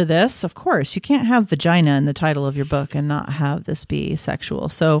parts to this. Of course, you can't have vagina in the title of your book and not have this be sexual.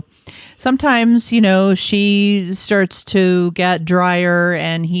 So sometimes, she starts to get drier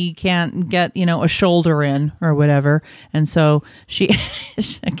and he can't get, a shoulder in or whatever. And so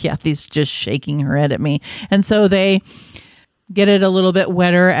Kathy's just shaking her head at me. And so they get it a little bit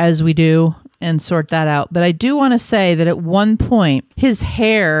wetter as we do and sort that out. But I do want to say that at one point, his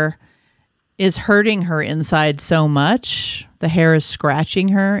hair is hurting her inside so much. The hair is scratching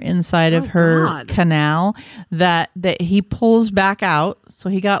her inside of her canal that he pulls back out. So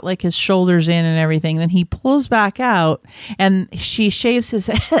he got like his shoulders in and everything. Then he pulls back out and she shaves his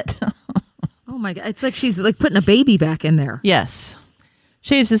head. Oh my God. It's like she's like putting a baby back in there. Yes.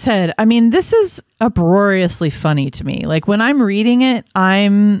 Shaves his head. I mean, this is uproariously funny to me. Like when I'm reading it,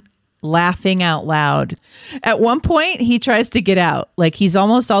 I'm laughing out loud. At one point, he tries to get out. Like he's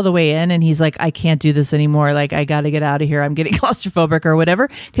almost all the way in and he's like, I can't do this anymore. Like I got to get out of here. I'm getting claustrophobic or whatever.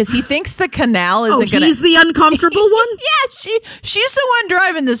 Because he thinks the canal isn't going to... he's the uncomfortable one? Yeah, she's the one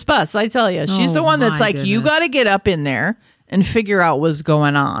driving this bus, I tell you. She's the one that's like, you got to get up in there and figure out what's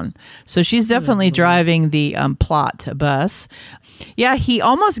going on. So she's definitely driving the plot bus. Yeah, he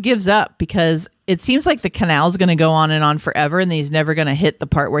almost gives up because it seems like the canal's going to go on and on forever and he's never going to hit the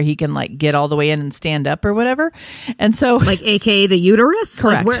part where he can like get all the way in and stand up or whatever. And so like AKA the uterus?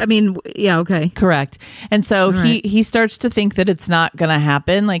 Correct. Like okay. Correct. And so he starts to think that it's not going to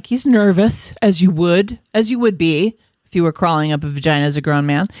happen. Like he's nervous as you would be if you were crawling up a vagina as a grown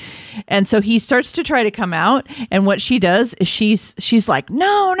man. And so he starts to try to come out. And what she does is she's like,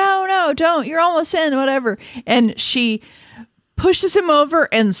 no, don't. You're almost in, whatever. And she pushes him over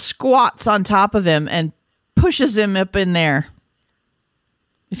and squats on top of him and pushes him up in there.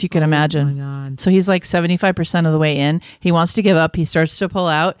 If you can imagine. Oh my God. So he's like 75% of the way in. He wants to give up. He starts to pull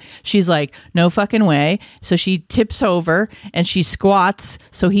out. She's like, no fucking way. So she tips over and she squats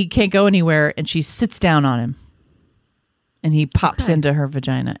so he can't go anywhere. And she sits down on him. And he pops into her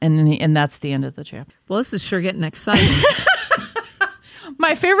vagina. And that's the end of the chapter. Well, this is sure getting exciting.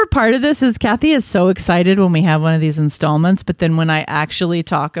 My favorite part of this is Kathy is so excited when we have one of these installments. But then when I actually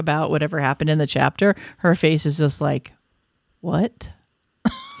talk about whatever happened in the chapter, her face is just like, what?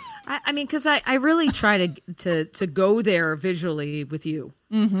 I mean, because I really try to go there visually with you,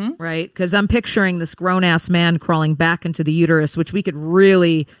 right? Because I'm picturing this grown-ass man crawling back into the uterus, which we could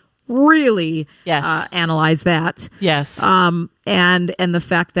really analyze that. Yes. And the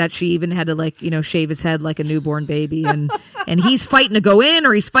fact that she even had to shave his head like a newborn baby and he's fighting to go in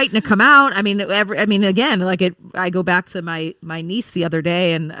or he's fighting to come out. I mean, again, I go back to my niece the other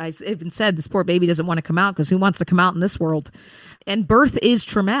day and I even said this poor baby doesn't want to come out because who wants to come out in this world? And birth is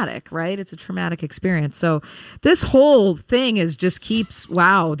traumatic, right? It's a traumatic experience. So this whole thing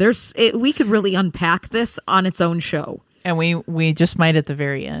we could really unpack this on its own show. And we just might at the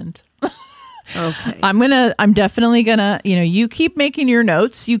very end. Okay. I'm definitely gonna, you keep making your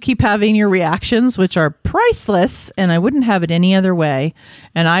notes, you keep having your reactions, which are priceless, and I wouldn't have it any other way.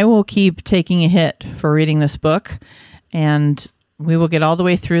 And I will keep taking a hit for reading this book, and we will get all the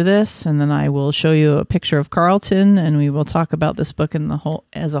way through this, and then I will show you a picture of Carlton, and we will talk about this book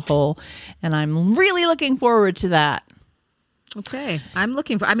as a whole. And I'm really looking forward to that. Okay. I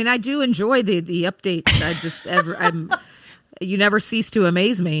do enjoy the updates. You never cease to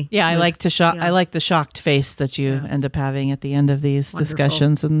amaze me. Yeah, I like the shocked face that you end up having at the end of these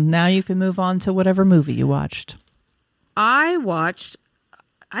discussions. And now you can move on to whatever movie you watched. I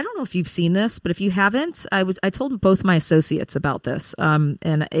don't know if you've seen this, but if you haven't, I told both my associates about this.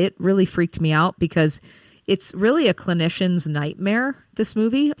 And it really freaked me out because it's really a clinician's nightmare, this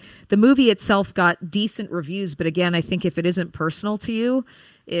movie. The movie itself got decent reviews, but again, I think if it isn't personal to you,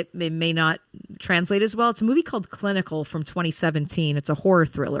 it may not translate as well. It's a movie called Clinical from 2017. It's a horror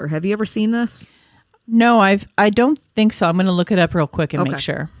thriller. Have you ever seen this? No, I don't think so. I'm going to look it up real quick and make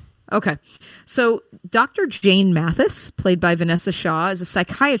sure. Okay. So Dr. Jane Mathis, played by Vanessa Shaw, is a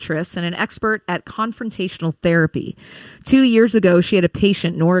psychiatrist and an expert at confrontational therapy. 2 years ago, she had a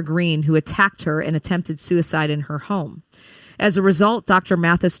patient, Nora Green, who attacked her and attempted suicide in her home. As a result, Dr.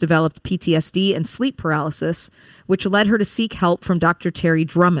 Mathis developed PTSD and sleep paralysis, which led her to seek help from Dr. Terry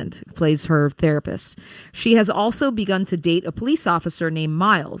Drummond, who plays her therapist. She has also begun to date a police officer named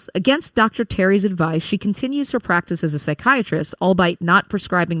Miles. Against Dr. Terry's advice, she continues her practice as a psychiatrist, albeit not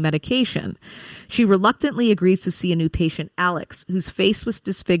prescribing medication. She reluctantly agrees to see a new patient, Alex, whose face was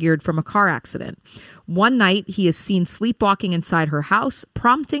disfigured from a car accident. One night, he is seen sleepwalking inside her house,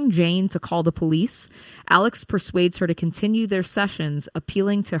 prompting Jane to call the police. Alex persuades her to continue their sessions,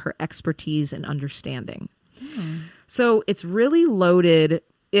 appealing to her expertise and understanding. So it's really loaded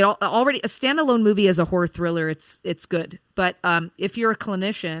already a standalone movie as a horror thriller. It's good, but if you're a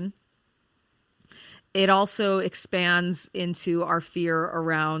clinician, it also expands into our fear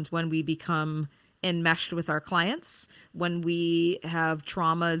around when we become enmeshed with our clients, when we have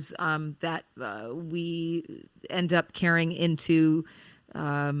traumas that we end up carrying into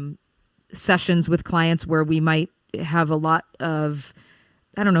sessions with clients where we might have a lot of,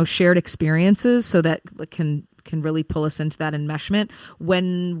 I don't know, shared experiences, so that can really pull us into that enmeshment.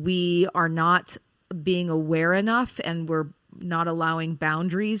 When we are not being aware enough and we're not allowing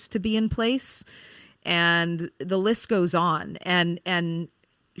boundaries to be in place, and the list goes on. And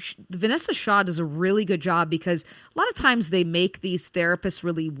Vanessa Shaw does a really good job, because a lot of times they make these therapists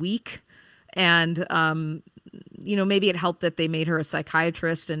really weak. And, maybe it helped that they made her a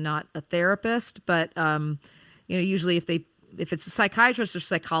psychiatrist and not a therapist. But, usually if it's a psychiatrist or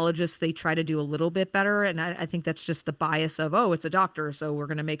psychologist, they try to do a little bit better. And I think that's just the bias of, oh, it's a doctor, so we're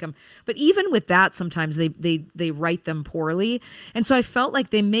going to make them. But even with that, sometimes they write them poorly. And so I felt like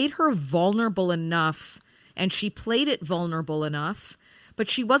they made her vulnerable enough, and she played it vulnerable enough. But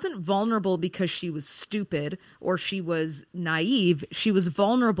she wasn't vulnerable because she was stupid or she was naive. She was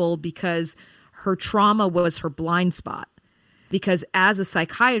vulnerable because her trauma was her blind spot. Because as a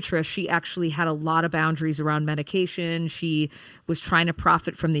psychiatrist, she actually had a lot of boundaries around medication. She was trying to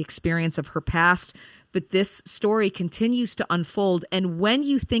profit from the experience of her past. But this story continues to unfold. And when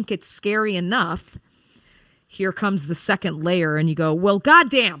you think it's scary enough, here comes the second layer, and you go, well,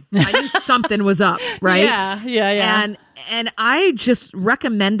 goddamn, I knew something was up, right? Yeah. And I just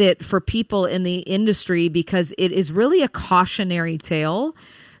recommend it for people in the industry, because it is really a cautionary tale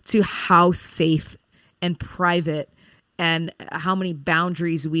to how safe and private and how many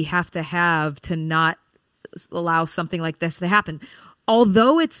boundaries we have to not allow something like this to happen.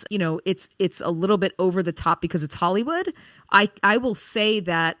 Although it's a little bit over the top because it's Hollywood, I will say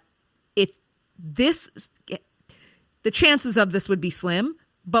that the chances of this would be slim,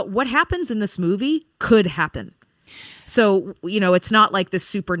 but what happens in this movie could happen. So, it's not like this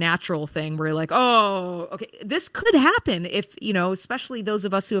supernatural thing where you're like, oh, okay, this could happen if, especially those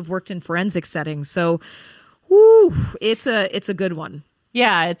of us who have worked in forensic settings. So, it's a good one.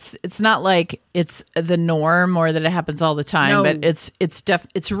 Yeah, it's not like it's the norm or that it happens all the time, No. but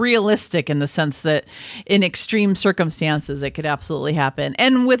it's realistic in the sense that in extreme circumstances it could absolutely happen.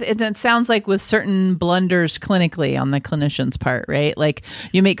 And it sounds like with certain blunders clinically on the clinician's part, right? Like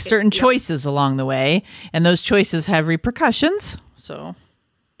you make certain choices along the way, and those choices have repercussions. So,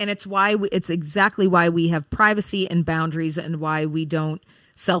 and it's exactly why we have privacy and boundaries, and why we don't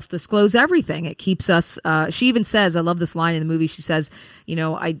self-disclose everything. It keeps us, she even says, I love this line in the movie, she says,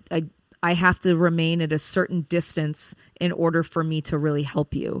 I have to remain at a certain distance in order for me to really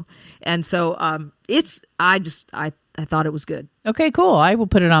help you. And so I thought it was good. Okay, cool. I will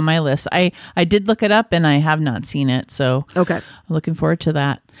put it on my list. I did look it up and I have not seen it, so okay, I'm looking forward to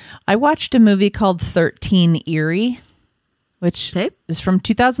that. I watched a movie called 13 Eerie, which is from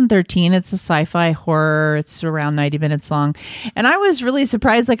 2013. It's a sci-fi horror. It's around 90 minutes long. And I was really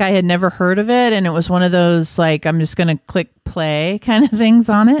surprised. Like, I had never heard of it. And it was one of those, like, I'm just going to click play kind of things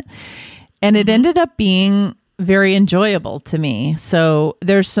on it. And it ended up being very enjoyable to me. So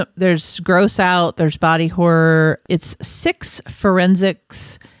there's gross out, there's body horror. It's 6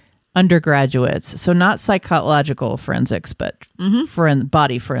 forensics undergraduates, so not psychological forensics, but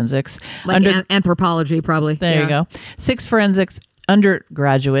body forensics, like anthropology, probably. There you go. 6 forensics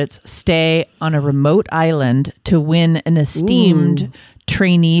undergraduates stay on a remote island to win an esteemed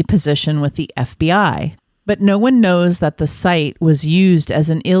trainee position with the FBI. But no one knows that the site was used as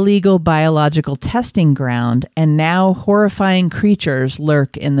an illegal biological testing ground, and now horrifying creatures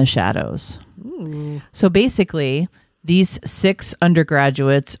lurk in the shadows. So basically, these 6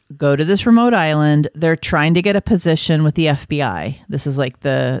 undergraduates go to this remote island. They're trying to get a position with the FBI. This is like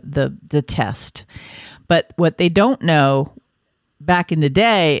the test. But what they don't know, back in the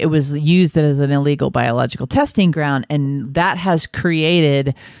day, it was used as an illegal biological testing ground, and that has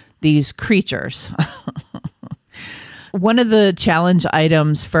created these creatures. One of the challenge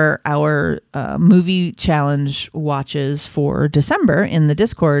items for our movie challenge watches for December in the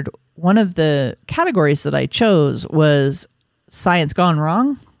Discord, one of the categories that I chose was science gone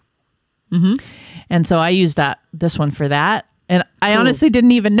wrong. And so I used this one for that. And I honestly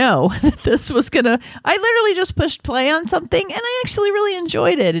didn't even know that this was I literally just pushed play on something and I actually really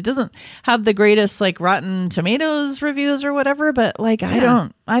enjoyed it. It doesn't have the greatest like Rotten Tomatoes reviews or whatever, but like, I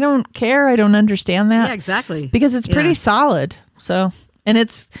don't care. I don't understand that. Yeah, exactly. Because it's pretty solid. So, and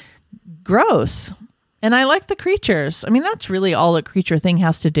it's gross. And I like the creatures. I mean, that's really all a creature thing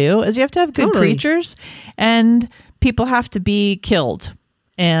has to do is you have to have good creatures and people have to be killed.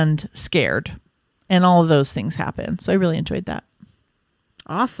 and scared. And all of those things happen. So I really enjoyed that.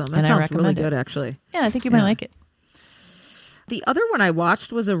 Awesome. That And I sounds really recommend good, it. actually. Yeah, I think you might like it. The other one I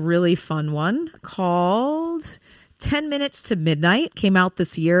watched was a really fun one called 10 Minutes to Midnight. Came out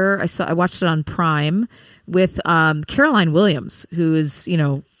this year. I watched it on Prime with Caroline Williams, who is,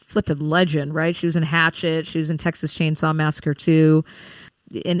 flippin' legend, right? She was in Hatchet. She was in Texas Chainsaw Massacre 2.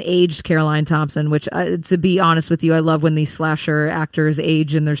 An aged Caroline Thompson, which to be honest with you, I love when these slasher actors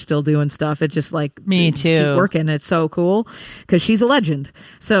age and they're still doing stuff. It just like me just too. Keep working. It's so cool because she's a legend.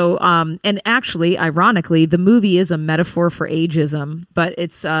 So, and actually, ironically, the movie is a metaphor for ageism, but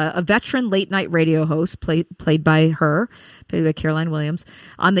it's a veteran late night radio host played by her. Played by Caroline Williams,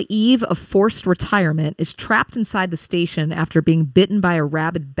 on the eve of forced retirement, is trapped inside the station after being bitten by a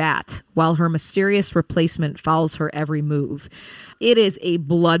rabid bat, while her mysterious replacement follows her every move. It is a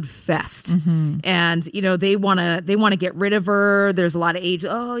blood fest, and they want to get rid of her. There's a lot of age.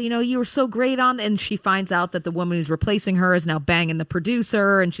 Oh, you were so great on, and she finds out that the woman who's replacing her is now banging the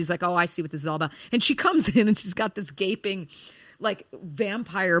producer, and she's like, oh, I see what this is all about. And she comes in and she's got this gaping, like,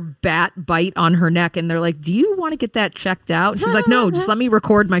 vampire bat bite on her neck, and they're like, do you want to get that checked out? And she's like, no, just let me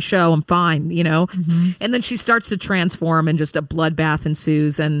record my show, I'm fine, And then she starts to transform and just a bloodbath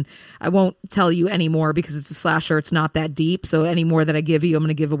ensues. And I won't tell you any more because it's a slasher, it's not that deep, so any more that I give you, I'm going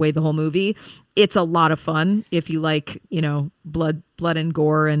to give away the whole movie. It's a lot of fun if you like, blood and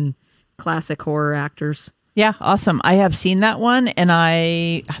gore and classic horror actors. Yeah, awesome. I have seen that one, and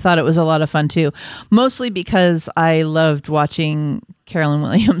I thought it was a lot of fun too. Mostly because I loved watching Carolyn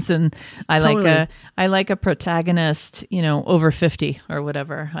Williams, and I like a protagonist, over 50 or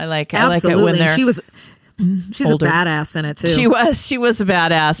whatever. I like it when they're she's older. a badass in it too. She was a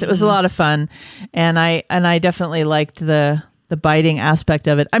badass. It was a lot of fun, and I definitely liked the biting aspect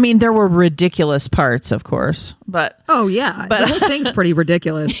of it. I mean, there were ridiculous parts, of course, but the whole thing's pretty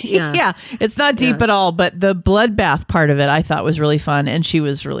ridiculous. Yeah, yeah, it's not deep at all. But the bloodbath part of it, I thought was really fun, and she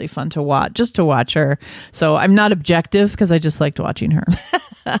was really fun to watch her. So I'm not objective because I just liked watching her.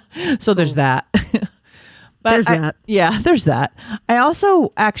 So there's that. But there's that. I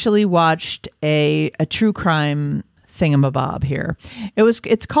also actually watched a true crime thingamabob here.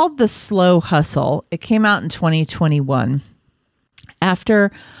 It's called The Slow Hustle. It came out in 2021.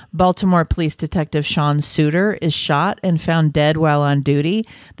 After Baltimore police detective Sean Suter is shot and found dead while on duty,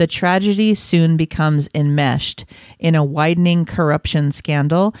 the tragedy soon becomes enmeshed in a widening corruption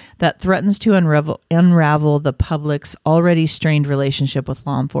scandal that threatens to unravel the public's already strained relationship with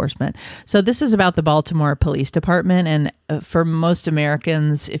law enforcement. So this is about the Baltimore Police Department, and for most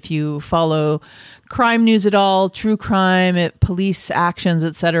Americans, if you follow crime news at all, true crime, police actions,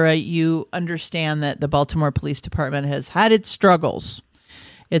 etc., you understand that the Baltimore Police Department has had its struggles.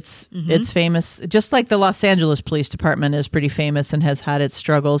 It's famous, just like the Los Angeles Police Department is pretty famous and has had its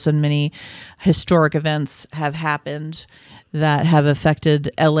struggles, and many historic events have happened that have affected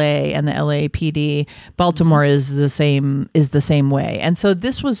LA and the LAPD. Baltimore is the same way. And so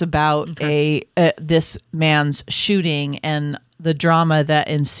this was about this man's shooting and the drama that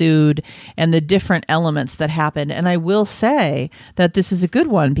ensued and the different elements that happened. And I will say that this is a good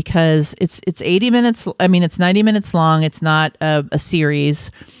one because it's 80 minutes. I mean, it's 90 minutes long. It's not a series.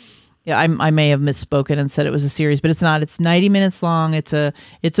 Yeah, I may have misspoken and said it was a series, but it's not. It's 90 minutes long. It's a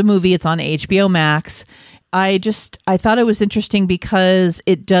movie. It's on HBO Max. I thought it was interesting because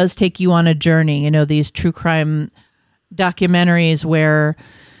it does take you on a journey. These true crime documentaries where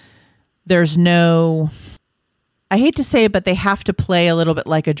there's no, I hate to say it, but they have to play a little bit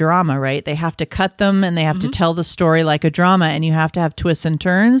like a drama, right? They have to cut them and they have to tell the story like a drama, and you have to have twists and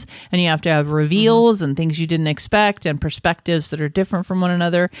turns, and you have to have reveals and things you didn't expect and perspectives that are different from one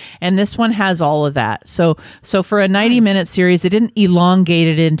another. And this one has all of that. So for a 90-minute series, they didn't elongate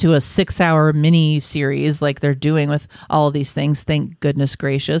it into a 6-hour mini series like they're doing with all of these things. Thank goodness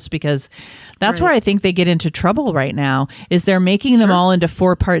gracious, because that's where I think they get into trouble right now, is they're making them all into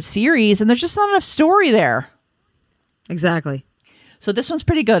 4-part series, and there's just not enough story there. Exactly. So this one's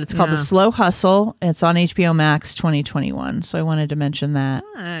pretty good. It's called The Slow Hustle. It's on HBO Max 2021. So I wanted to mention that.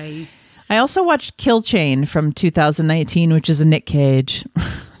 Nice. I also watched Kill Chain from 2019, which is a Nick Cage.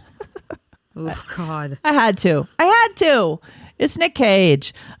 Oh, God. I had to. It's Nick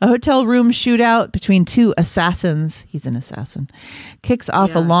Cage. A hotel room shootout between two assassins. He's an assassin. Kicks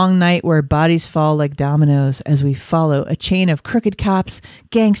off a long night where bodies fall like dominoes as we follow a chain of crooked cops,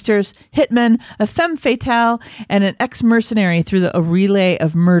 gangsters, hitmen, a femme fatale, and an ex-mercenary through a relay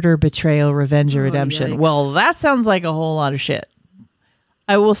of murder, betrayal, revenge, and redemption. Yikes. Well, that sounds like a whole lot of shit.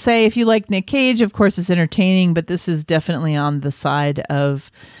 I will say, if you like Nick Cage, of course it's entertaining, but this is definitely on the side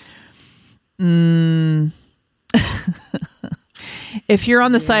of... if you're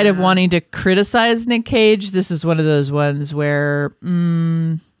on the side of wanting to criticize Nick Cage, this is one of those ones where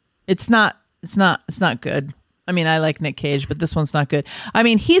it's not good. I mean, I like Nick Cage, but this one's not good. I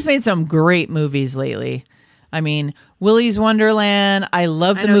mean, he's made some great movies lately. I mean, Willy's Wonderland. I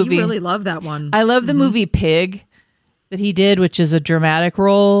love the movie. You really love that one. I love the movie Pig that he did, which is a dramatic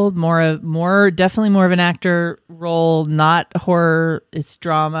role, definitely more of an actor role, not horror. It's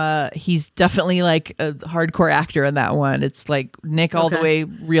drama. He's definitely like a hardcore actor in that one. It's like Nick all the way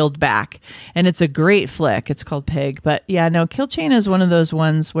reeled back, and it's a great flick. It's called Pig. But yeah, no, Kill Chain is one of those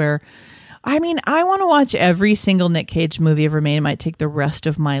ones where, I mean, I want to watch every single Nick Cage movie ever made. It might take the rest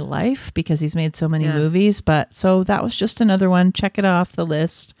of my life because he's made so many movies. But so that was just another one. Check it off the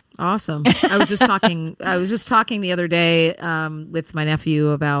list. Awesome. I was just talking the other day with my nephew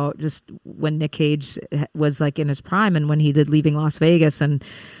about just when Nick Cage was like in his prime and when he did Leaving Las Vegas, and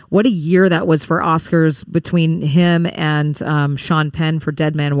what a year that was for Oscars between him and Sean Penn for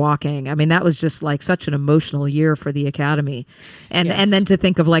Dead Man Walking. I mean, that was just like such an emotional year for the Academy. And then to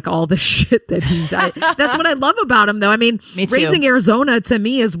think of like all the shit that he's done. That's what I love about him though. I mean, Raising Arizona to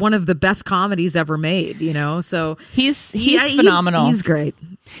me is one of the best comedies ever made, you know? So he's phenomenal. He's great.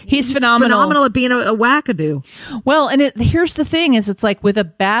 He's phenomenal at being a wackadoo. Well, and here's the thing: is it's like with a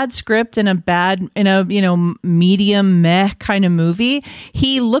bad script and a medium meh kind of movie,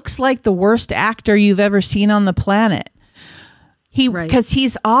 he looks like the worst actor you've ever seen on the planet. Because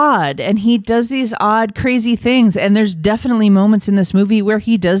he's odd and he does these odd, crazy things, and there's definitely moments in this movie where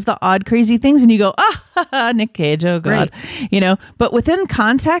he does the odd, crazy things, and you go, Nick Cage, oh god, But within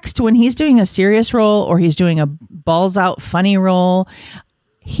context, when he's doing a serious role or he's doing a balls out funny role,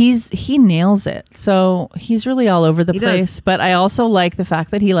 he nails it. So he's really all over the place. But I also like the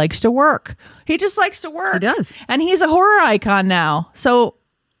fact that he likes to work. He just likes to work. He does. And he's a horror icon now. So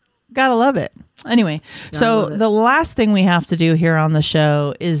gotta love it. Anyway, so the last thing we have to do here on the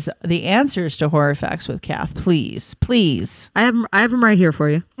show is the answers to horror facts with Kath. Please. I have them right here for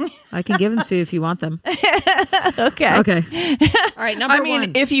you. I can give them to you if you want them. Okay. All right. Number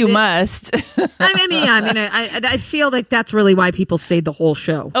one. If you must. I feel like that's really why people stayed the whole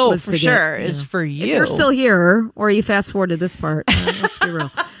show. Oh, for sure. Is for you. If you're still here, or you fast forward to this part, let's be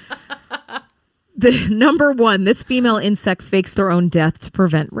real. The number one, this female insect fakes their own death to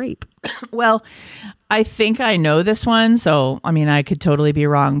prevent rape. Well, I think I know this one. So, I mean, I could totally be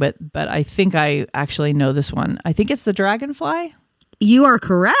wrong, but I think I actually know this one. I think it's the dragonfly. You are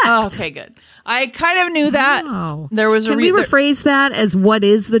correct. Oh, okay, good. I kind of knew that. Wow. There was Can we rephrase that as what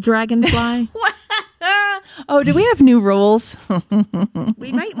is the dragonfly? Oh, do we have new rules?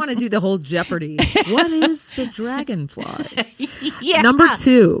 We might want to do the whole Jeopardy. What is the dragonfly? Yeah. Number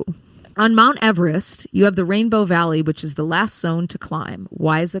two. On Mount Everest, you have the Rainbow Valley, which is the last zone to climb.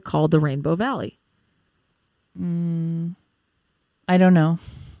 Why is it called the Rainbow Valley? I don't know.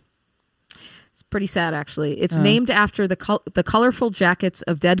 It's pretty sad, actually. It's named after the colorful jackets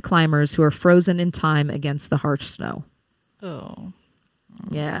of dead climbers who are frozen in time against the harsh snow. Oh.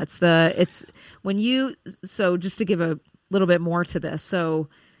 Yeah, so just to give a little bit more to this. So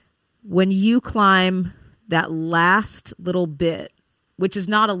when you climb that last little bit, which is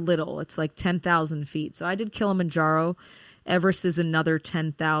not a little, it's like 10,000 feet. So I did Kilimanjaro. Everest is another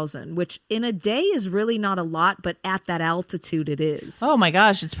 10,000, which in a day is really not a lot, but at that altitude it is. Oh my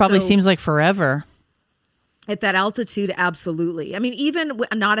gosh, it probably seems like forever. At that altitude, absolutely. I mean, even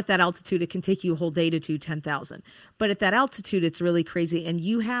not at that altitude, it can take you a whole day to do 10,000. But at that altitude, it's really crazy. And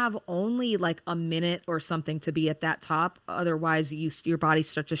you have only like a minute or something to be at that top. Otherwise, your body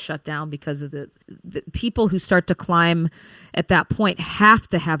starts to shut down because of the people who start to climb at that point have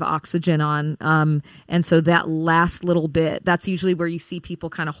to have oxygen on. And so that last little bit, that's usually where you see people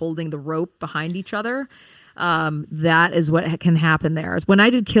kind of holding the rope behind each other. That is what can happen there. When I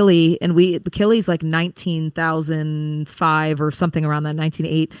did Kili, and the Kili's like 19,005 or something around that,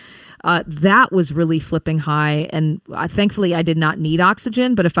 1908. That was really flipping high, and thankfully I did not need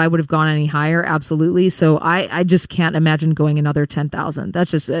oxygen. But if I would have gone any higher, absolutely. So I just can't imagine going another 10,000.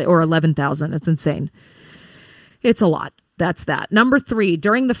 That's just or 11,000. That's insane. It's a lot. That's that. Number three,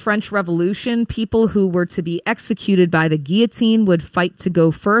 during the French Revolution, people who were to be executed by the guillotine would fight to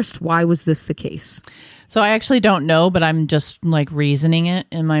go first. Why was this the case? So I actually don't know, but I'm just like reasoning it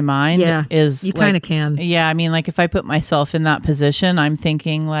in my mind. Yeah, you kind of can. Yeah, I mean, like if I put myself in that position, I'm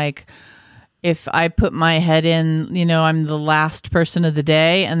thinking like if I put my head in, I'm the last person of the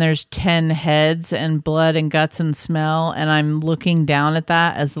day and there's 10 heads and blood and guts and smell, and I'm looking down at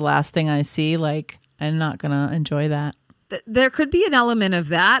that as the last thing I see, like I'm not going to enjoy that. There could be an element of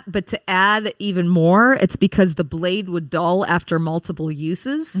that, but to add even more, it's because the blade would dull after multiple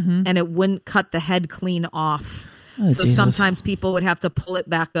uses and it wouldn't cut the head clean off. Oh, so Jesus. sometimes people would have to pull it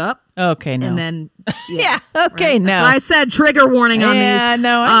back up. Okay, no. And then, yeah, okay, right? no. That's why I said trigger warning on these. Yeah,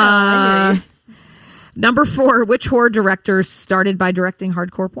 no, I know. I hear you. Number 4, which horror director started by directing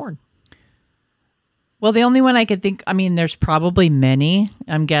hardcore porn? Well, the only one I could think, I mean, there's probably many,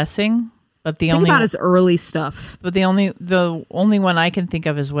 I'm guessing, but the Think only about his early stuff. but the only one I can think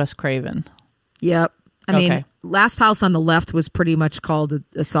of is Wes Craven. Yep. I mean, Okay. Last House on the Left was pretty much called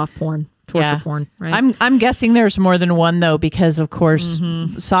a soft porn, torture porn, right? I'm guessing there's more than one though, because of course,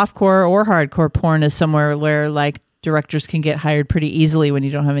 softcore or hardcore porn is somewhere where like directors can get hired pretty easily when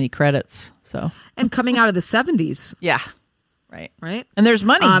you don't have any credits. So And coming out of the 70s, yeah, right. right? And there's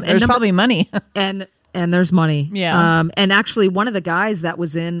money. And There's probably money. And there's money. Yeah. And actually, one of the guys that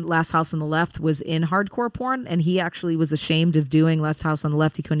was in Last House on the Left was in hardcore porn, and he actually was ashamed of doing Last House on the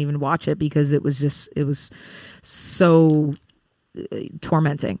Left. He couldn't even watch it because it was so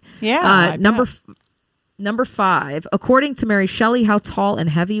tormenting. Yeah. Number 5. According to Mary Shelley, how tall and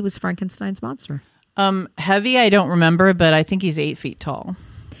heavy was Frankenstein's monster? Heavy, I don't remember, but I think he's 8 feet tall.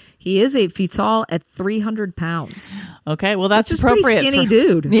 He is 8 feet tall at 300 pounds. Okay, well that's Which is appropriate. pretty skinny for,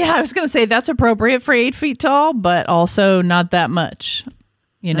 dude. Yeah, I was going to say that's appropriate for 8 feet tall, but also not that much.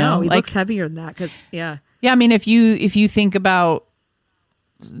 You know, No, he like looks heavier than that because yeah. I mean, if you think about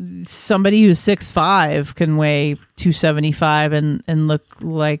somebody who's 6'5" can weigh 275 and look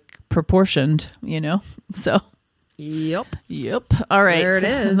like proportioned, you know, so. Yep. All right. There it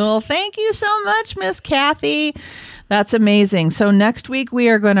is. Well, thank you so much, Miss Kathy. That's amazing. So next week we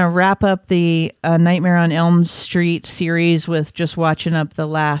are going to wrap up the Nightmare on Elm Street series with just watching up the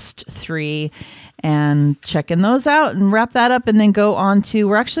last 3 and checking those out and wrap that up, and then go on to,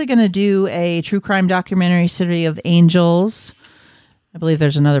 we're actually going to do a true crime documentary, City of Angels. I believe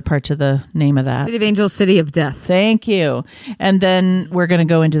there's another part to the name of that. City of Angels, City of Death. Thank you. And then we're going to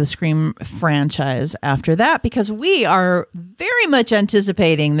go into the Scream franchise after that, because we are very much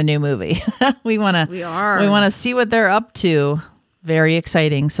anticipating the new movie. We want to see what they're up to. Very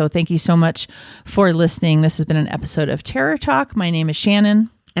exciting. So thank you so much for listening. This has been an episode of Terror Talk. My name is Shannon.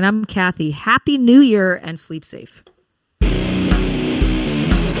 And I'm Kathy. Happy New Year and sleep safe.